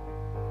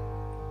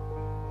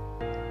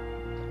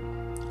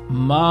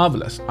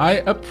 Marvelous. I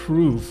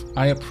approve.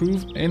 I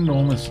approve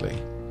enormously.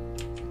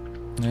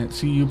 Let's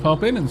see you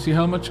pop in and see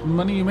how much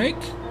money you make.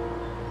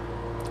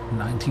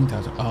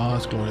 19,000. Oh,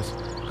 that's glorious.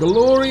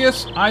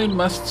 Glorious, I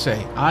must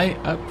say. I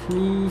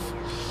approve.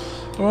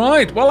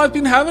 Alright, well, I've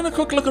been having a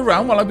quick look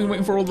around while I've been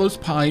waiting for all those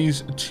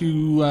pies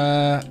to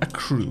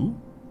accrue.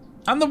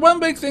 And the one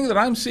big thing that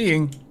I'm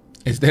seeing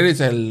is there is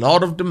a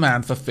lot of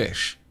demand for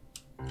fish.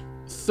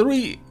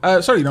 4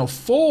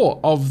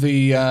 of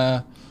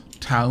the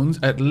towns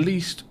at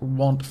least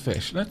want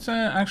fish. Let's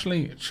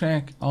actually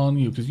check on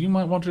you, because you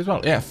might want it as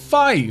well. Yeah,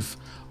 5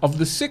 of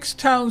the 6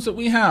 towns that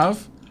we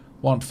have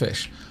want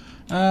fish.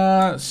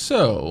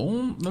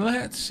 So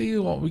let's see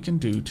what we can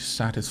do to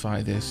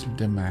satisfy this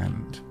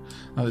demand.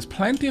 Now, there's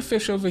plenty of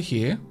fish over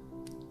here.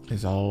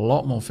 There's a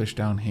lot more fish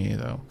down here,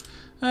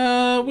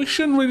 though. We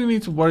shouldn't really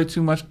need to worry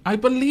too much. I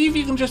believe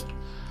you can just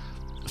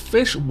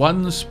fish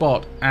one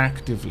spot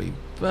actively,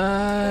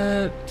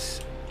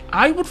 but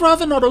I would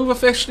rather not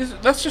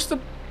overfish. That's just the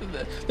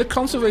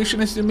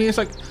conservationist in me. It's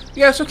like,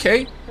 yes,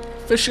 okay,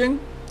 fishing.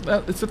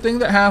 It's a thing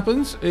that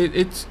happens.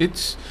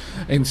 It's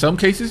in some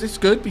cases it's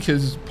good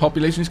because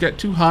populations get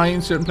too high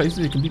in certain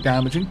places. It can be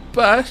damaging,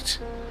 but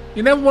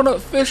you never want to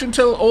fish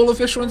until all the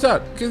fish runs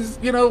out, because,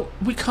 you know,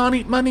 we can't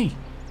eat money.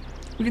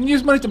 We can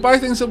use money to buy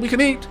things that we can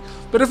eat,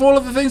 but if all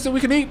of the things that we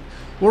can eat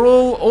were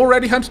all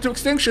already hunted to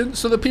extinction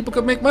so that people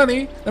could make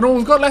money, then all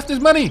we've got left is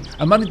money.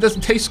 And money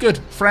doesn't taste good,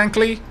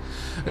 frankly.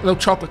 Though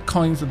chocolate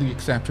coins are the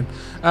exception.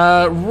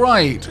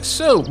 Right,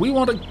 so we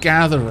want a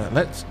gatherer.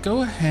 Let's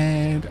go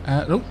ahead.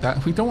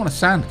 We don't want a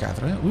sand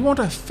gatherer. We want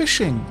a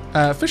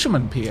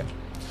fisherman pier.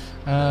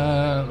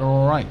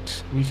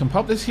 Right, we can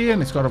pop this here,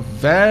 and it's got a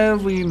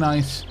very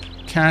nice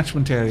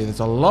catchment area. There's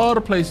a lot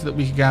of places that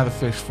we can gather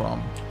fish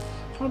from.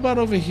 What about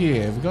over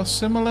here? Have we got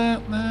similar?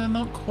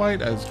 Not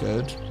quite as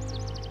good.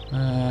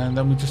 And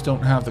then we just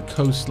don't have the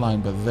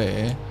coastline, but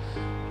there.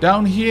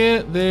 Down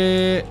here,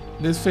 there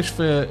There's fish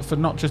for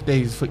not just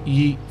days, for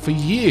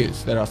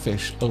years there are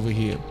fish over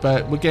here.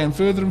 But we're getting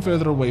further and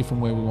further away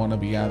from where we want to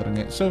be gathering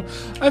it. So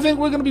I think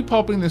we're going to be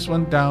popping this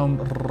one down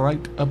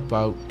right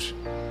about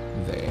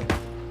there.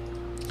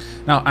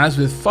 Now, as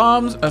with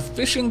farms, a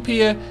fishing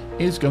pier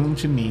is going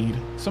to need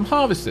some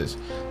harvesters.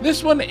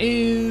 This one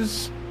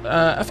is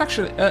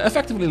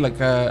effectively like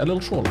a little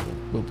trawler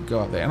will go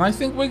out there. And I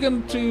think we're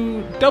going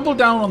to double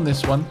down on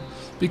this one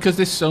because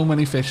there's so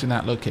many fish in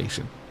that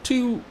location.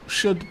 2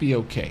 should be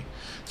okay.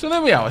 So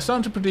there we are. We're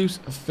starting to produce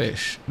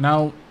fish.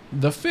 Now,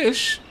 the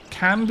fish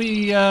can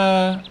be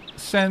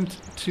sent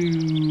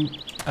to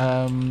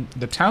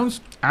the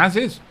towns as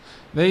is.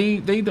 They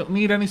don't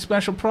need any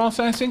special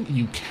processing.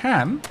 You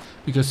can,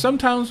 because some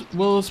towns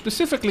will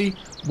specifically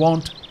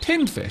want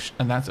tinned fish,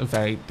 and that's a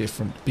very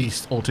different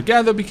beast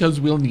altogether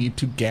because we'll need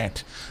to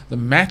get the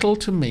metal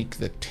to make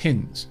the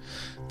tins.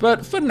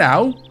 But for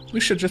now, we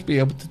should just be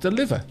able to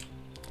deliver.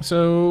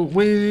 So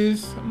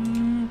with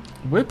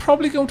we're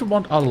probably going to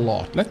want a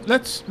lot.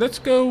 Let's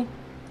go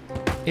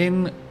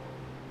in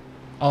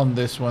on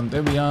this one.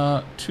 There we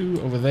are,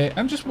 2 over there,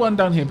 and just 1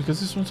 down here because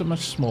this one's a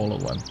much smaller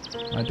one.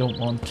 I don't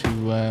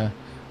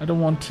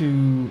want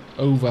to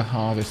over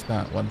harvest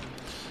that one.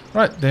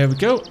 Right, there we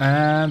go,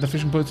 and the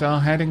fishing boats are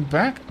heading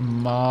back.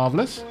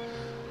 Marvelous.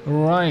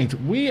 Right,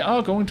 we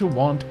are going to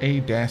want a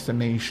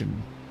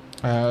destination.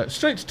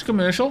 Straight to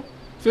commercial.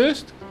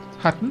 First,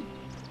 Hutton.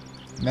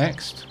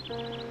 Next,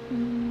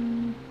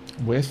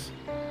 With.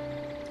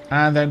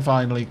 And then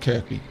finally,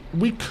 Kirkby.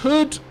 We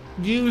could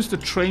use the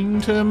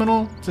train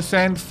terminal to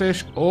send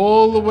fish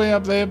all the way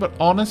up there, but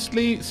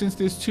honestly, since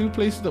there's 2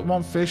 places that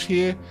want fish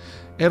here,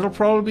 it'll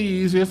probably be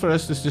easier for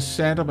us to just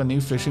set up a new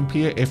fishing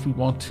pier if we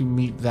want to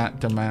meet that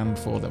demand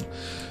for them.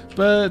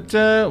 But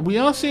we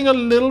are seeing a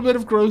little bit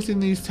of growth in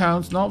these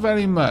towns, not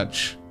very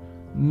much.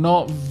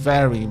 Not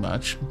very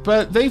much,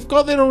 but they've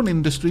got their own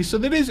industry, so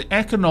there is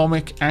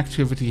economic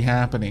activity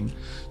happening.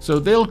 So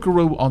they'll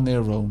grow on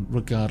their own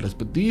regardless,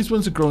 but these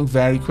ones are growing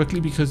very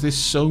quickly because there's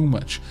so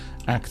much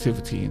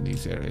activity in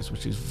these areas,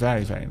 which is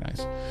very, very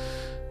nice.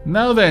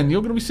 Now then,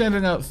 you're going to be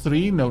sending out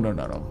 3. No.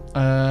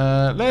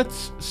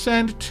 Let's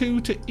send 2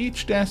 to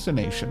each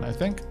destination, I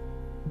think.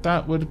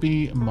 That would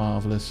be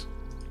marvelous.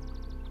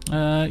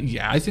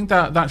 Yeah, I think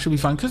that should be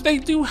fine because they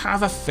do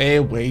have a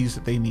fair ways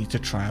that they need to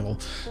travel.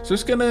 So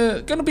it's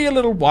gonna be a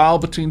little while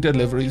between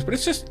deliveries, but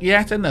it's just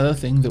yet another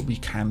thing that we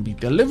can be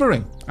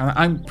delivering, and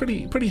I'm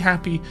pretty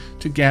happy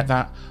to get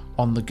that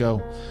on the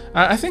go.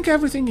 I think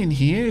everything in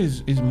here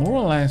is more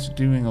or less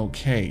doing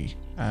okay.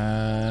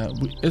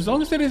 As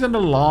long as there isn't a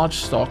large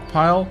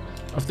stockpile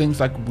of things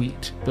like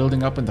wheat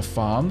building up in the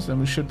farms, then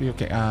we should be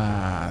okay.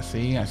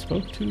 See, I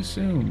spoke too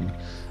soon.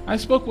 I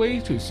spoke way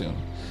too soon.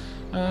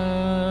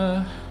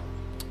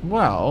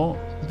 Well,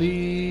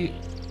 the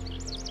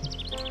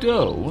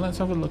dough, let's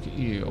have a look at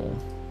you.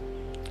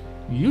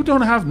 You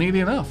don't have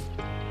nearly enough.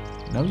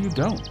 No, you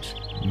don't.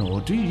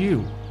 Nor do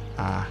you.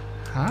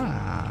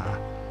 Aha.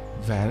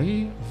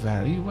 Very,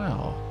 very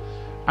well.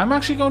 I'm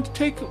actually going to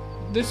take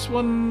this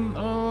one.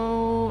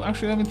 Oh,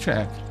 actually, let me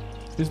check.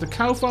 Is the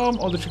cow farm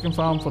or the chicken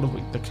farm full of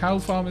wheat? The cow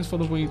farm is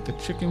full of wheat. The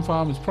chicken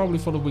farm is probably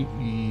full of wheat.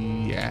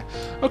 Yeah.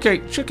 Okay,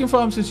 chicken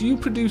farm, since you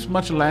produce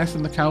much less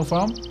than the cow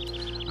farm,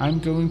 I'm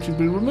going to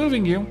be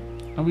removing you,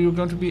 and we are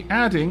going to be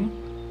adding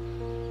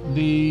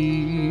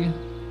the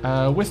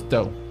with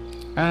dough.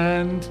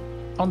 And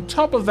on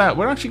top of that,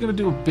 we're actually going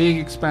to do a big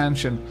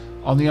expansion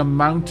on the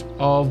amount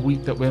of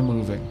wheat that we're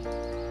moving.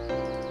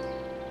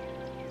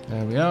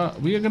 There we are.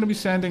 We are going to be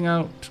sending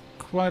out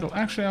quite a...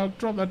 Actually, I'll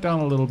drop that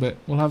down a little bit.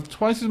 We'll have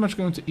twice as much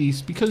going to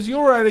east because you're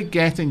already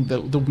getting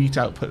the wheat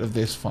output of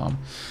this farm.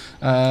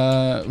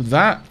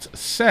 That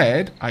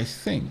said, I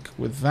think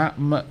with that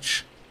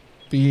much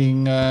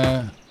being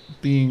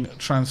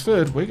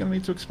transferred, we're going to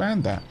need to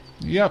expand that.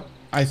 Yep,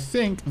 I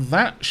think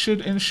that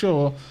should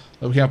ensure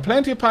that we have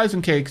plenty of pies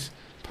and cakes,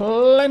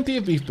 plenty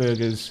of beef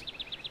burgers.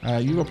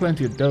 You've got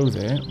plenty of dough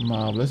there.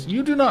 Marvelous.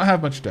 You do not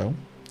have much dough,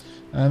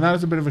 and that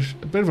is a bit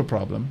of a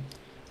problem.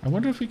 I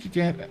wonder if we could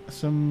get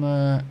some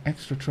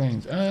extra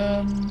trains.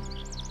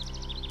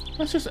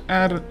 Let's just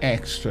add an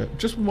extra,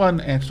 just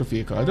 1 extra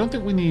vehicle. I don't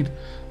think we need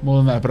more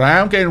than that, but I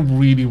am getting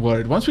really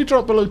worried. Once we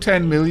drop below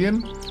 10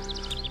 million,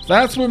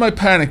 that's where my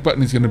panic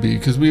button is going to be,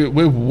 because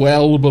we're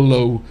well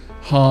below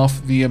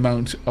half the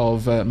amount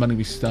of money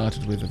we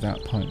started with at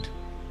that point.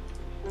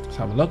 Let's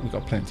have a look. We've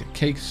got plenty of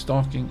cakes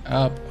stocking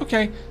up.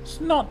 Okay, it's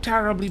not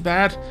terribly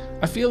bad.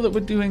 I feel that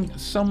we're doing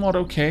somewhat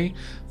okay.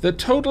 The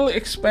total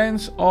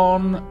expense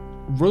on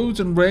roads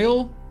and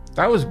rail,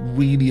 that was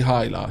really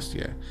high last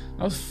year.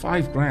 That was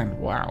 5 grand.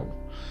 Wow.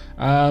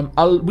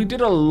 We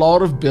did a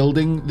lot of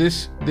building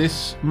this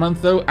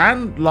month though,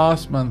 and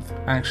last month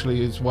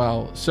actually as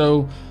well.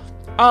 So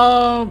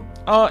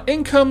our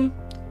income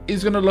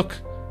is going to look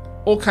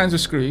all kinds of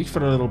screwy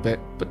for a little bit,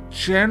 but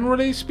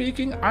generally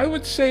speaking, I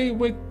would say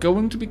we're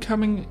going to be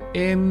coming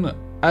in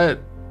at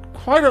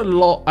quite a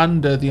lot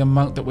under the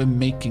amount that we're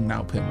making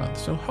now per month.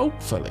 So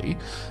hopefully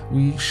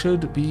we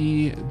should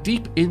be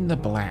deep in the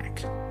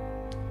black.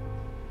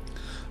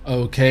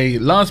 Okay,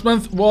 last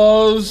month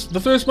was the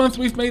first month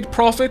we've made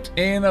profit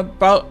in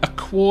about a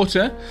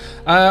quarter.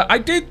 I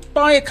did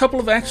buy a couple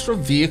of extra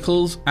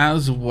vehicles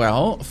as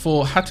well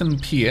for Hutton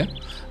Pier.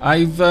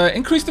 I've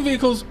increased the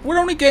vehicles. We're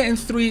only getting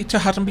 3 to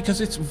Hutton because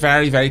it's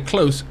very, very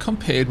close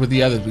compared with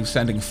the others. We're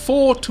sending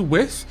 4 to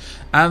Wyth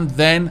and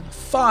then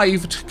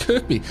 5 to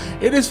Kirkby.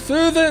 It is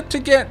further to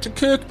get to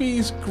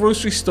Kirkby's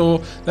grocery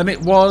store than it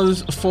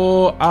was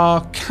for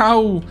our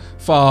cow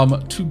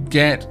farm to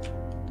get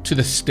to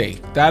the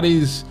state. That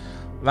is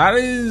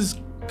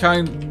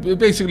it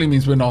basically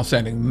means we're not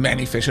sending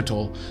many fish at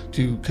all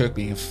to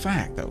Kirkby. In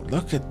fact, though,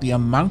 look at the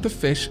amount of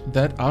fish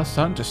that are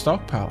starting to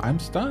stockpile. I'm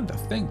starting to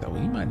think that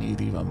we might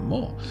need even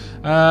more.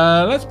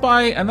 Let's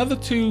buy another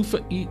 2 for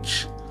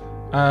each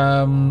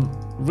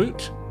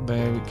route.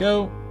 There we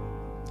go.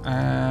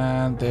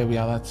 And there we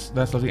are.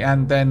 That's lovely.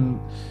 And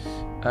then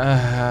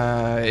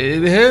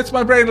it hurts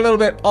my brain a little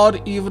bit.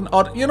 Odd, even,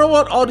 odd. You know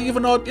what? Odd,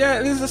 even, odd.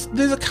 Yeah,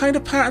 there's a kind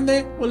of pattern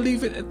there. We'll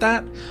leave it at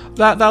that.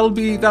 That'll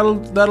be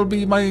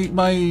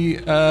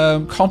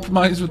my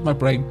compromise with my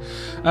brain.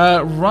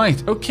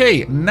 Right.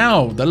 Okay.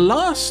 Now the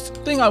last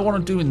thing I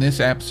want to do in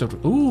this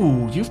episode.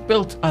 Ooh, you've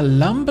built a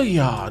lumber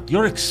yard.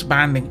 You're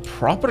expanding,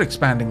 proper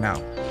expanding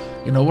now.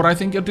 You know what I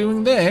think you're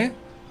doing there?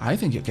 I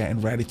think you're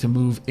getting ready to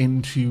move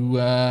into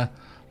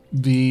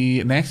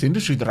the next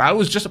industry that I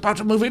was just about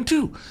to move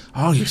into.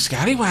 Oh, you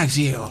scallywags,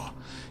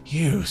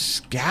 you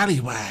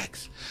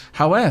scallywags.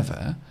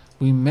 However,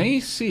 we may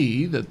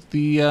see that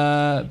the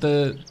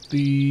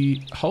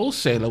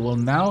wholesaler will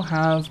now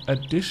have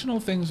additional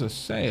things for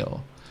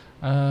sale.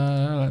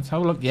 Let's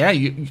have a look. Yeah,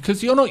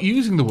 because you're not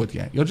using the wood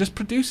yet. You're just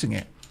producing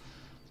it.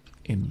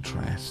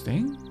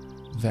 Interesting.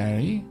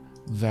 Very,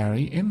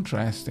 very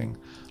interesting.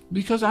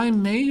 Because I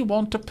may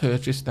want to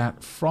purchase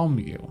that from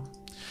you.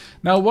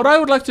 Now, what I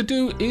would like to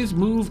do is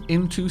move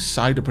into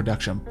cider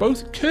production.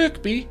 Both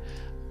Kirkby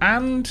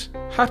and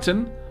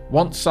Hutton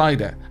want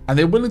cider, and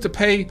they're willing to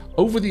pay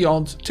over the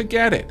odds to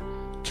get it.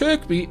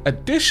 Kirkby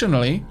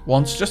additionally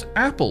wants just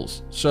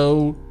apples,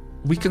 so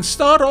we can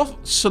start off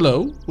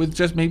slow with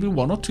just maybe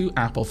 1 or 2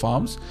 apple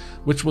farms,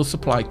 which will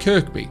supply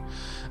Kirkby,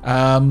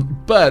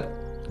 but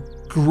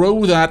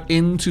grow that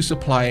into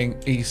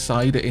supplying a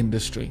cider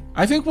industry.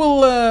 I think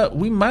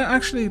we might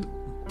actually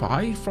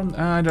buy from,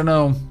 I don't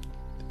know.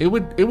 It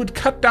would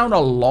cut down a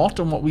lot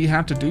on what we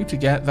had to do to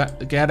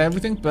get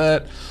everything,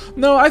 but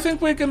no, I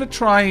think we're going to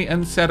try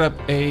and set up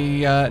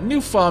a new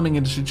farming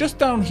industry just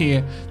down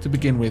here to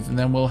begin with, and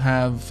then we'll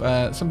have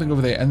something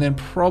over there, and then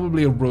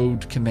probably a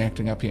road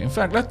connecting up here. In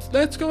fact,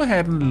 let's go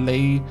ahead and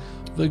lay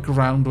the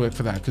groundwork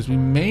for that, because we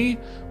may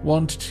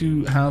want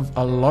to have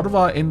a lot of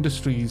our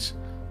industries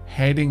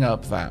heading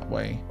up that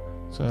way.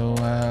 So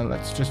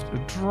let's just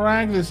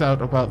drag this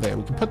out about there.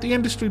 We can put the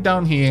industry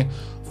down here.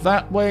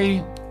 That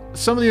way,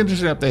 some of the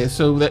industry up there,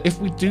 so that if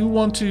we do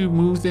want to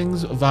move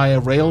things via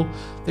rail,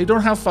 they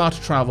don't have far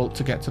to travel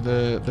to get to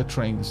the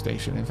train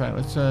station. In fact,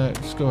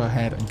 let's go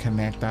ahead and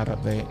connect that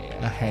up there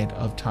ahead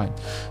of time.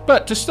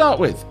 But to start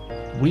with,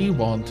 we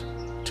want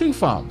 2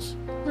 farms.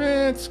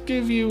 Let's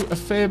give you a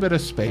fair bit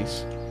of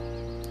space.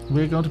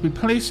 We're going to be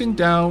placing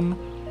down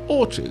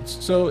orchards.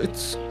 So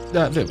it's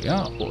there we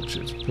are,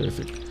 orchards.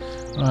 Perfect.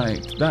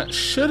 Right, that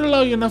should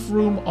allow you enough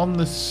room on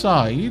the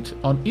side,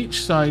 on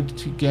each side,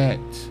 to get.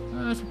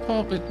 If you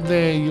pop it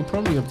there, you'll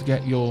probably have to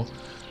get your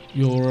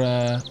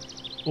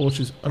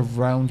orchards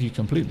around you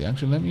completely.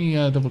 Actually, let me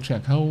double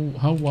check. How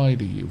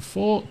wide are you?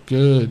 4?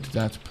 Good.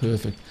 That's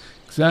perfect.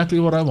 Exactly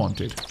what I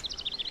wanted.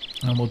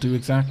 And we'll do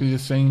exactly the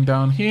same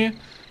down here.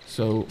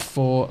 So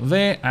 4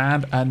 there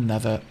and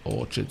another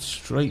orchard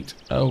straight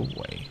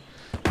away.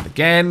 And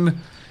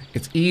again,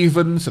 it's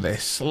even, so they're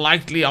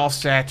slightly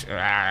offset.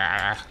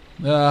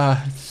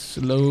 It's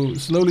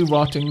slowly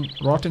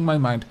rotting my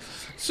mind.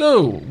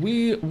 So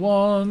we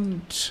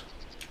want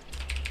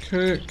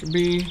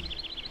Kirkby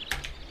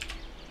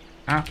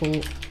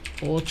apple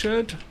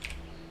orchard.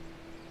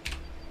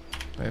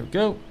 There we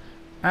go.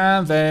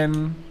 And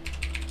then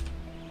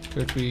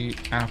Kirkby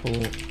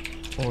apple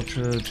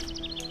orchard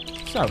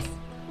south.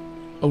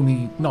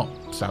 Only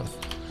not south.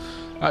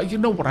 You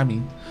know what I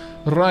mean.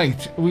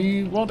 Right,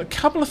 we want a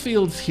couple of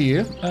fields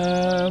here.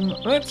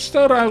 Let's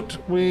start out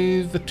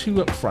with the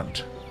 2 up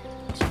front.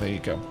 So there you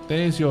go.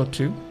 There's your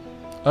 2.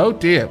 Oh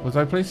dear, was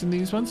I placing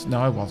these ones? No,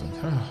 I wasn't.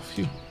 Oh,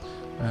 phew.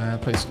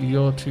 Place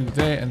your 2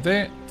 there and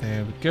there.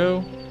 There we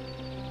go.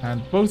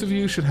 And both of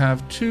you should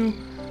have 2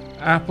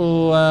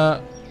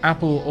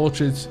 apple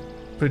orchards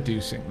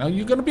producing. Now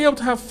you're going to be able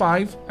to have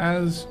 5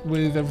 as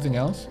with everything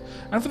else.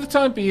 And for the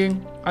time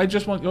being, I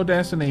just want your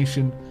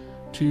destination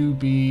to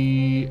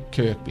be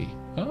Kirkby.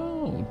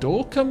 Oh,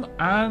 Dorcam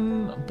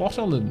and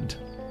Botterland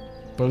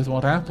both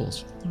want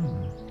apples.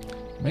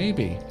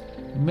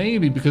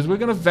 Maybe, because we're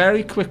going to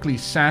very quickly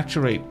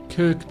saturate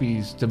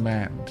Kirkby's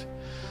demand.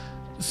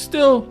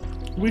 Still,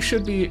 we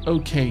should be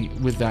okay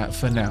with that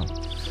for now.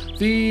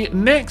 The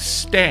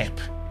next step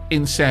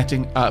in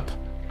setting up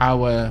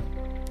our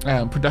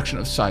production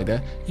of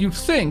cider, you'd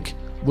think,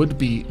 would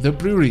be the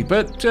brewery.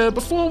 But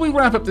before we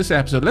wrap up this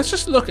episode, let's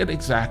just look at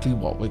exactly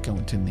what we're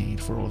going to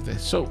need for all of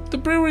this. So the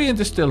brewery and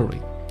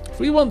distillery. If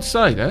we want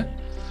cider,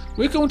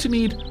 we're going to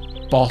need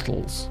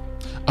bottles.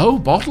 Oh,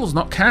 bottles,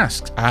 not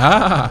casks.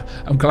 Ah,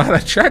 I'm glad I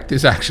checked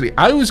this, actually.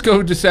 I was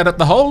going to set up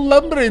the whole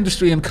lumber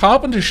industry and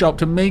carpenter shop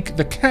to make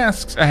the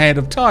casks ahead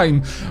of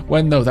time,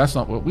 when no, that's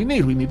not what we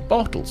need. We need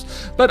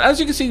bottles. But as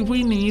you can see,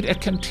 we need a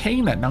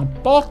container. Now,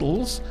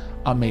 bottles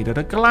are made at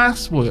a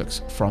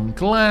glassworks from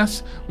glass,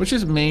 which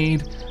is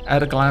made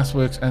at a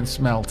glassworks and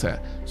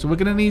smelter. So we're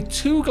going to need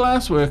 2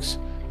 glassworks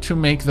to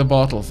make the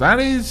bottles. That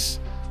is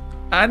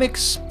an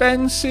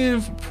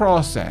expensive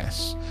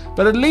process.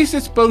 But at least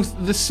it's both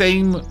the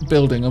same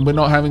building and we're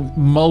not having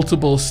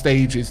multiple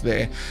stages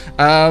there.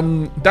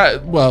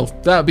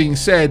 That being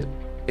said,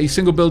 a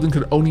single building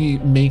could only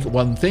make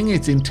one thing.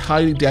 It's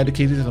entirely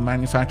dedicated to the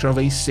manufacture of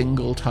a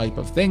single type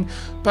of thing,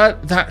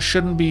 but that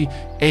shouldn't be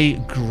a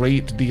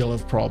great deal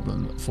of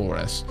problem for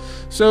us.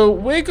 So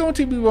we're going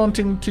to be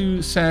wanting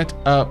to set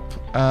up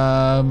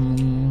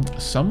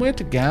somewhere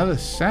to gather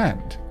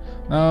sand.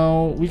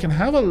 Now, we can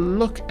have a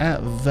look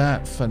at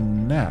that for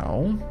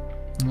now.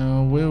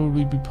 Now, where will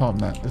we be popping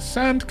that? The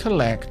sand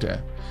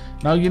collector.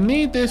 Now, you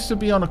need this to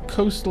be on a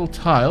coastal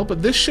tile,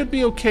 but this should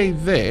be okay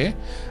there.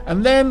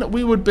 And then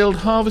we would build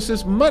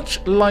harvesters, much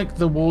like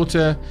the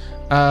water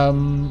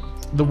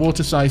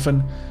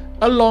siphon,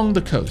 along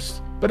the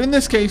coast. But in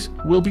this case,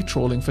 we'll be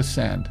trawling for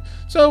sand.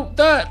 So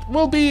that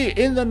will be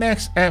in the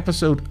next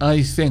episode,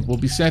 I think. We'll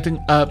be setting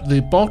up the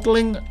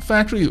bottling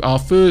factory, our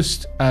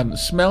first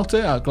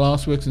smelter, our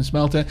glassworks and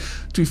smelter,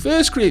 to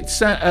first create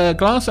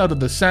glass out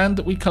of the sand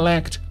that we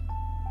collect.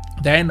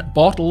 Then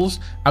bottles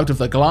out of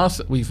the glass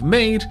that we've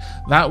made,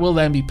 that will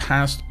then be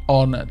passed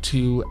on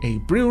to a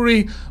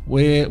brewery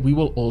where we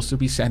will also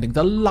be sending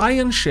the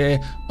lion's share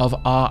of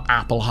our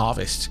apple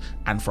harvest.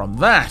 And from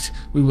that,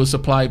 we will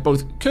supply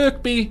both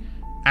Kirkby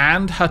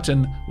and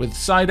Hutton with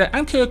cider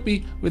and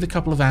Kirkby with a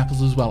couple of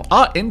apples as well.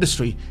 Our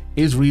industry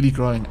is really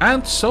growing,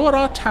 and so are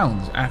our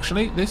towns,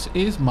 actually. This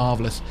is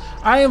marvelous.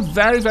 I am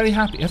very, very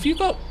happy. Have you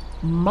got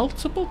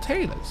multiple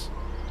tailors?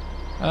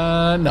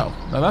 No,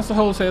 that's the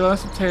wholesaler,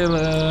 that's the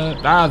tailor.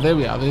 Ah, there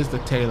we are, there's the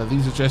tailor.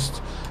 These are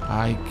just,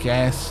 I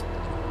guess,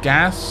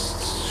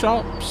 gas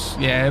shops?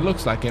 Yeah, it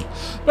looks like it.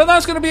 But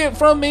that's going to be it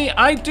from me.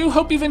 I do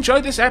hope you've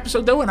enjoyed this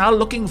episode, though, and are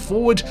looking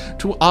forward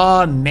to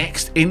our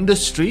next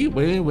industry,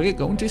 where we're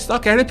going to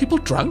start getting people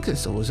drunk.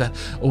 It's always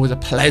a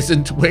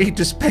pleasant way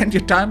to spend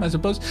your time, I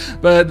suppose.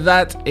 But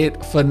that's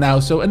it for now.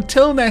 So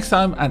until next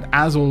time, and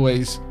as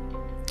always,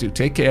 do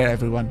take care,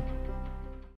 everyone.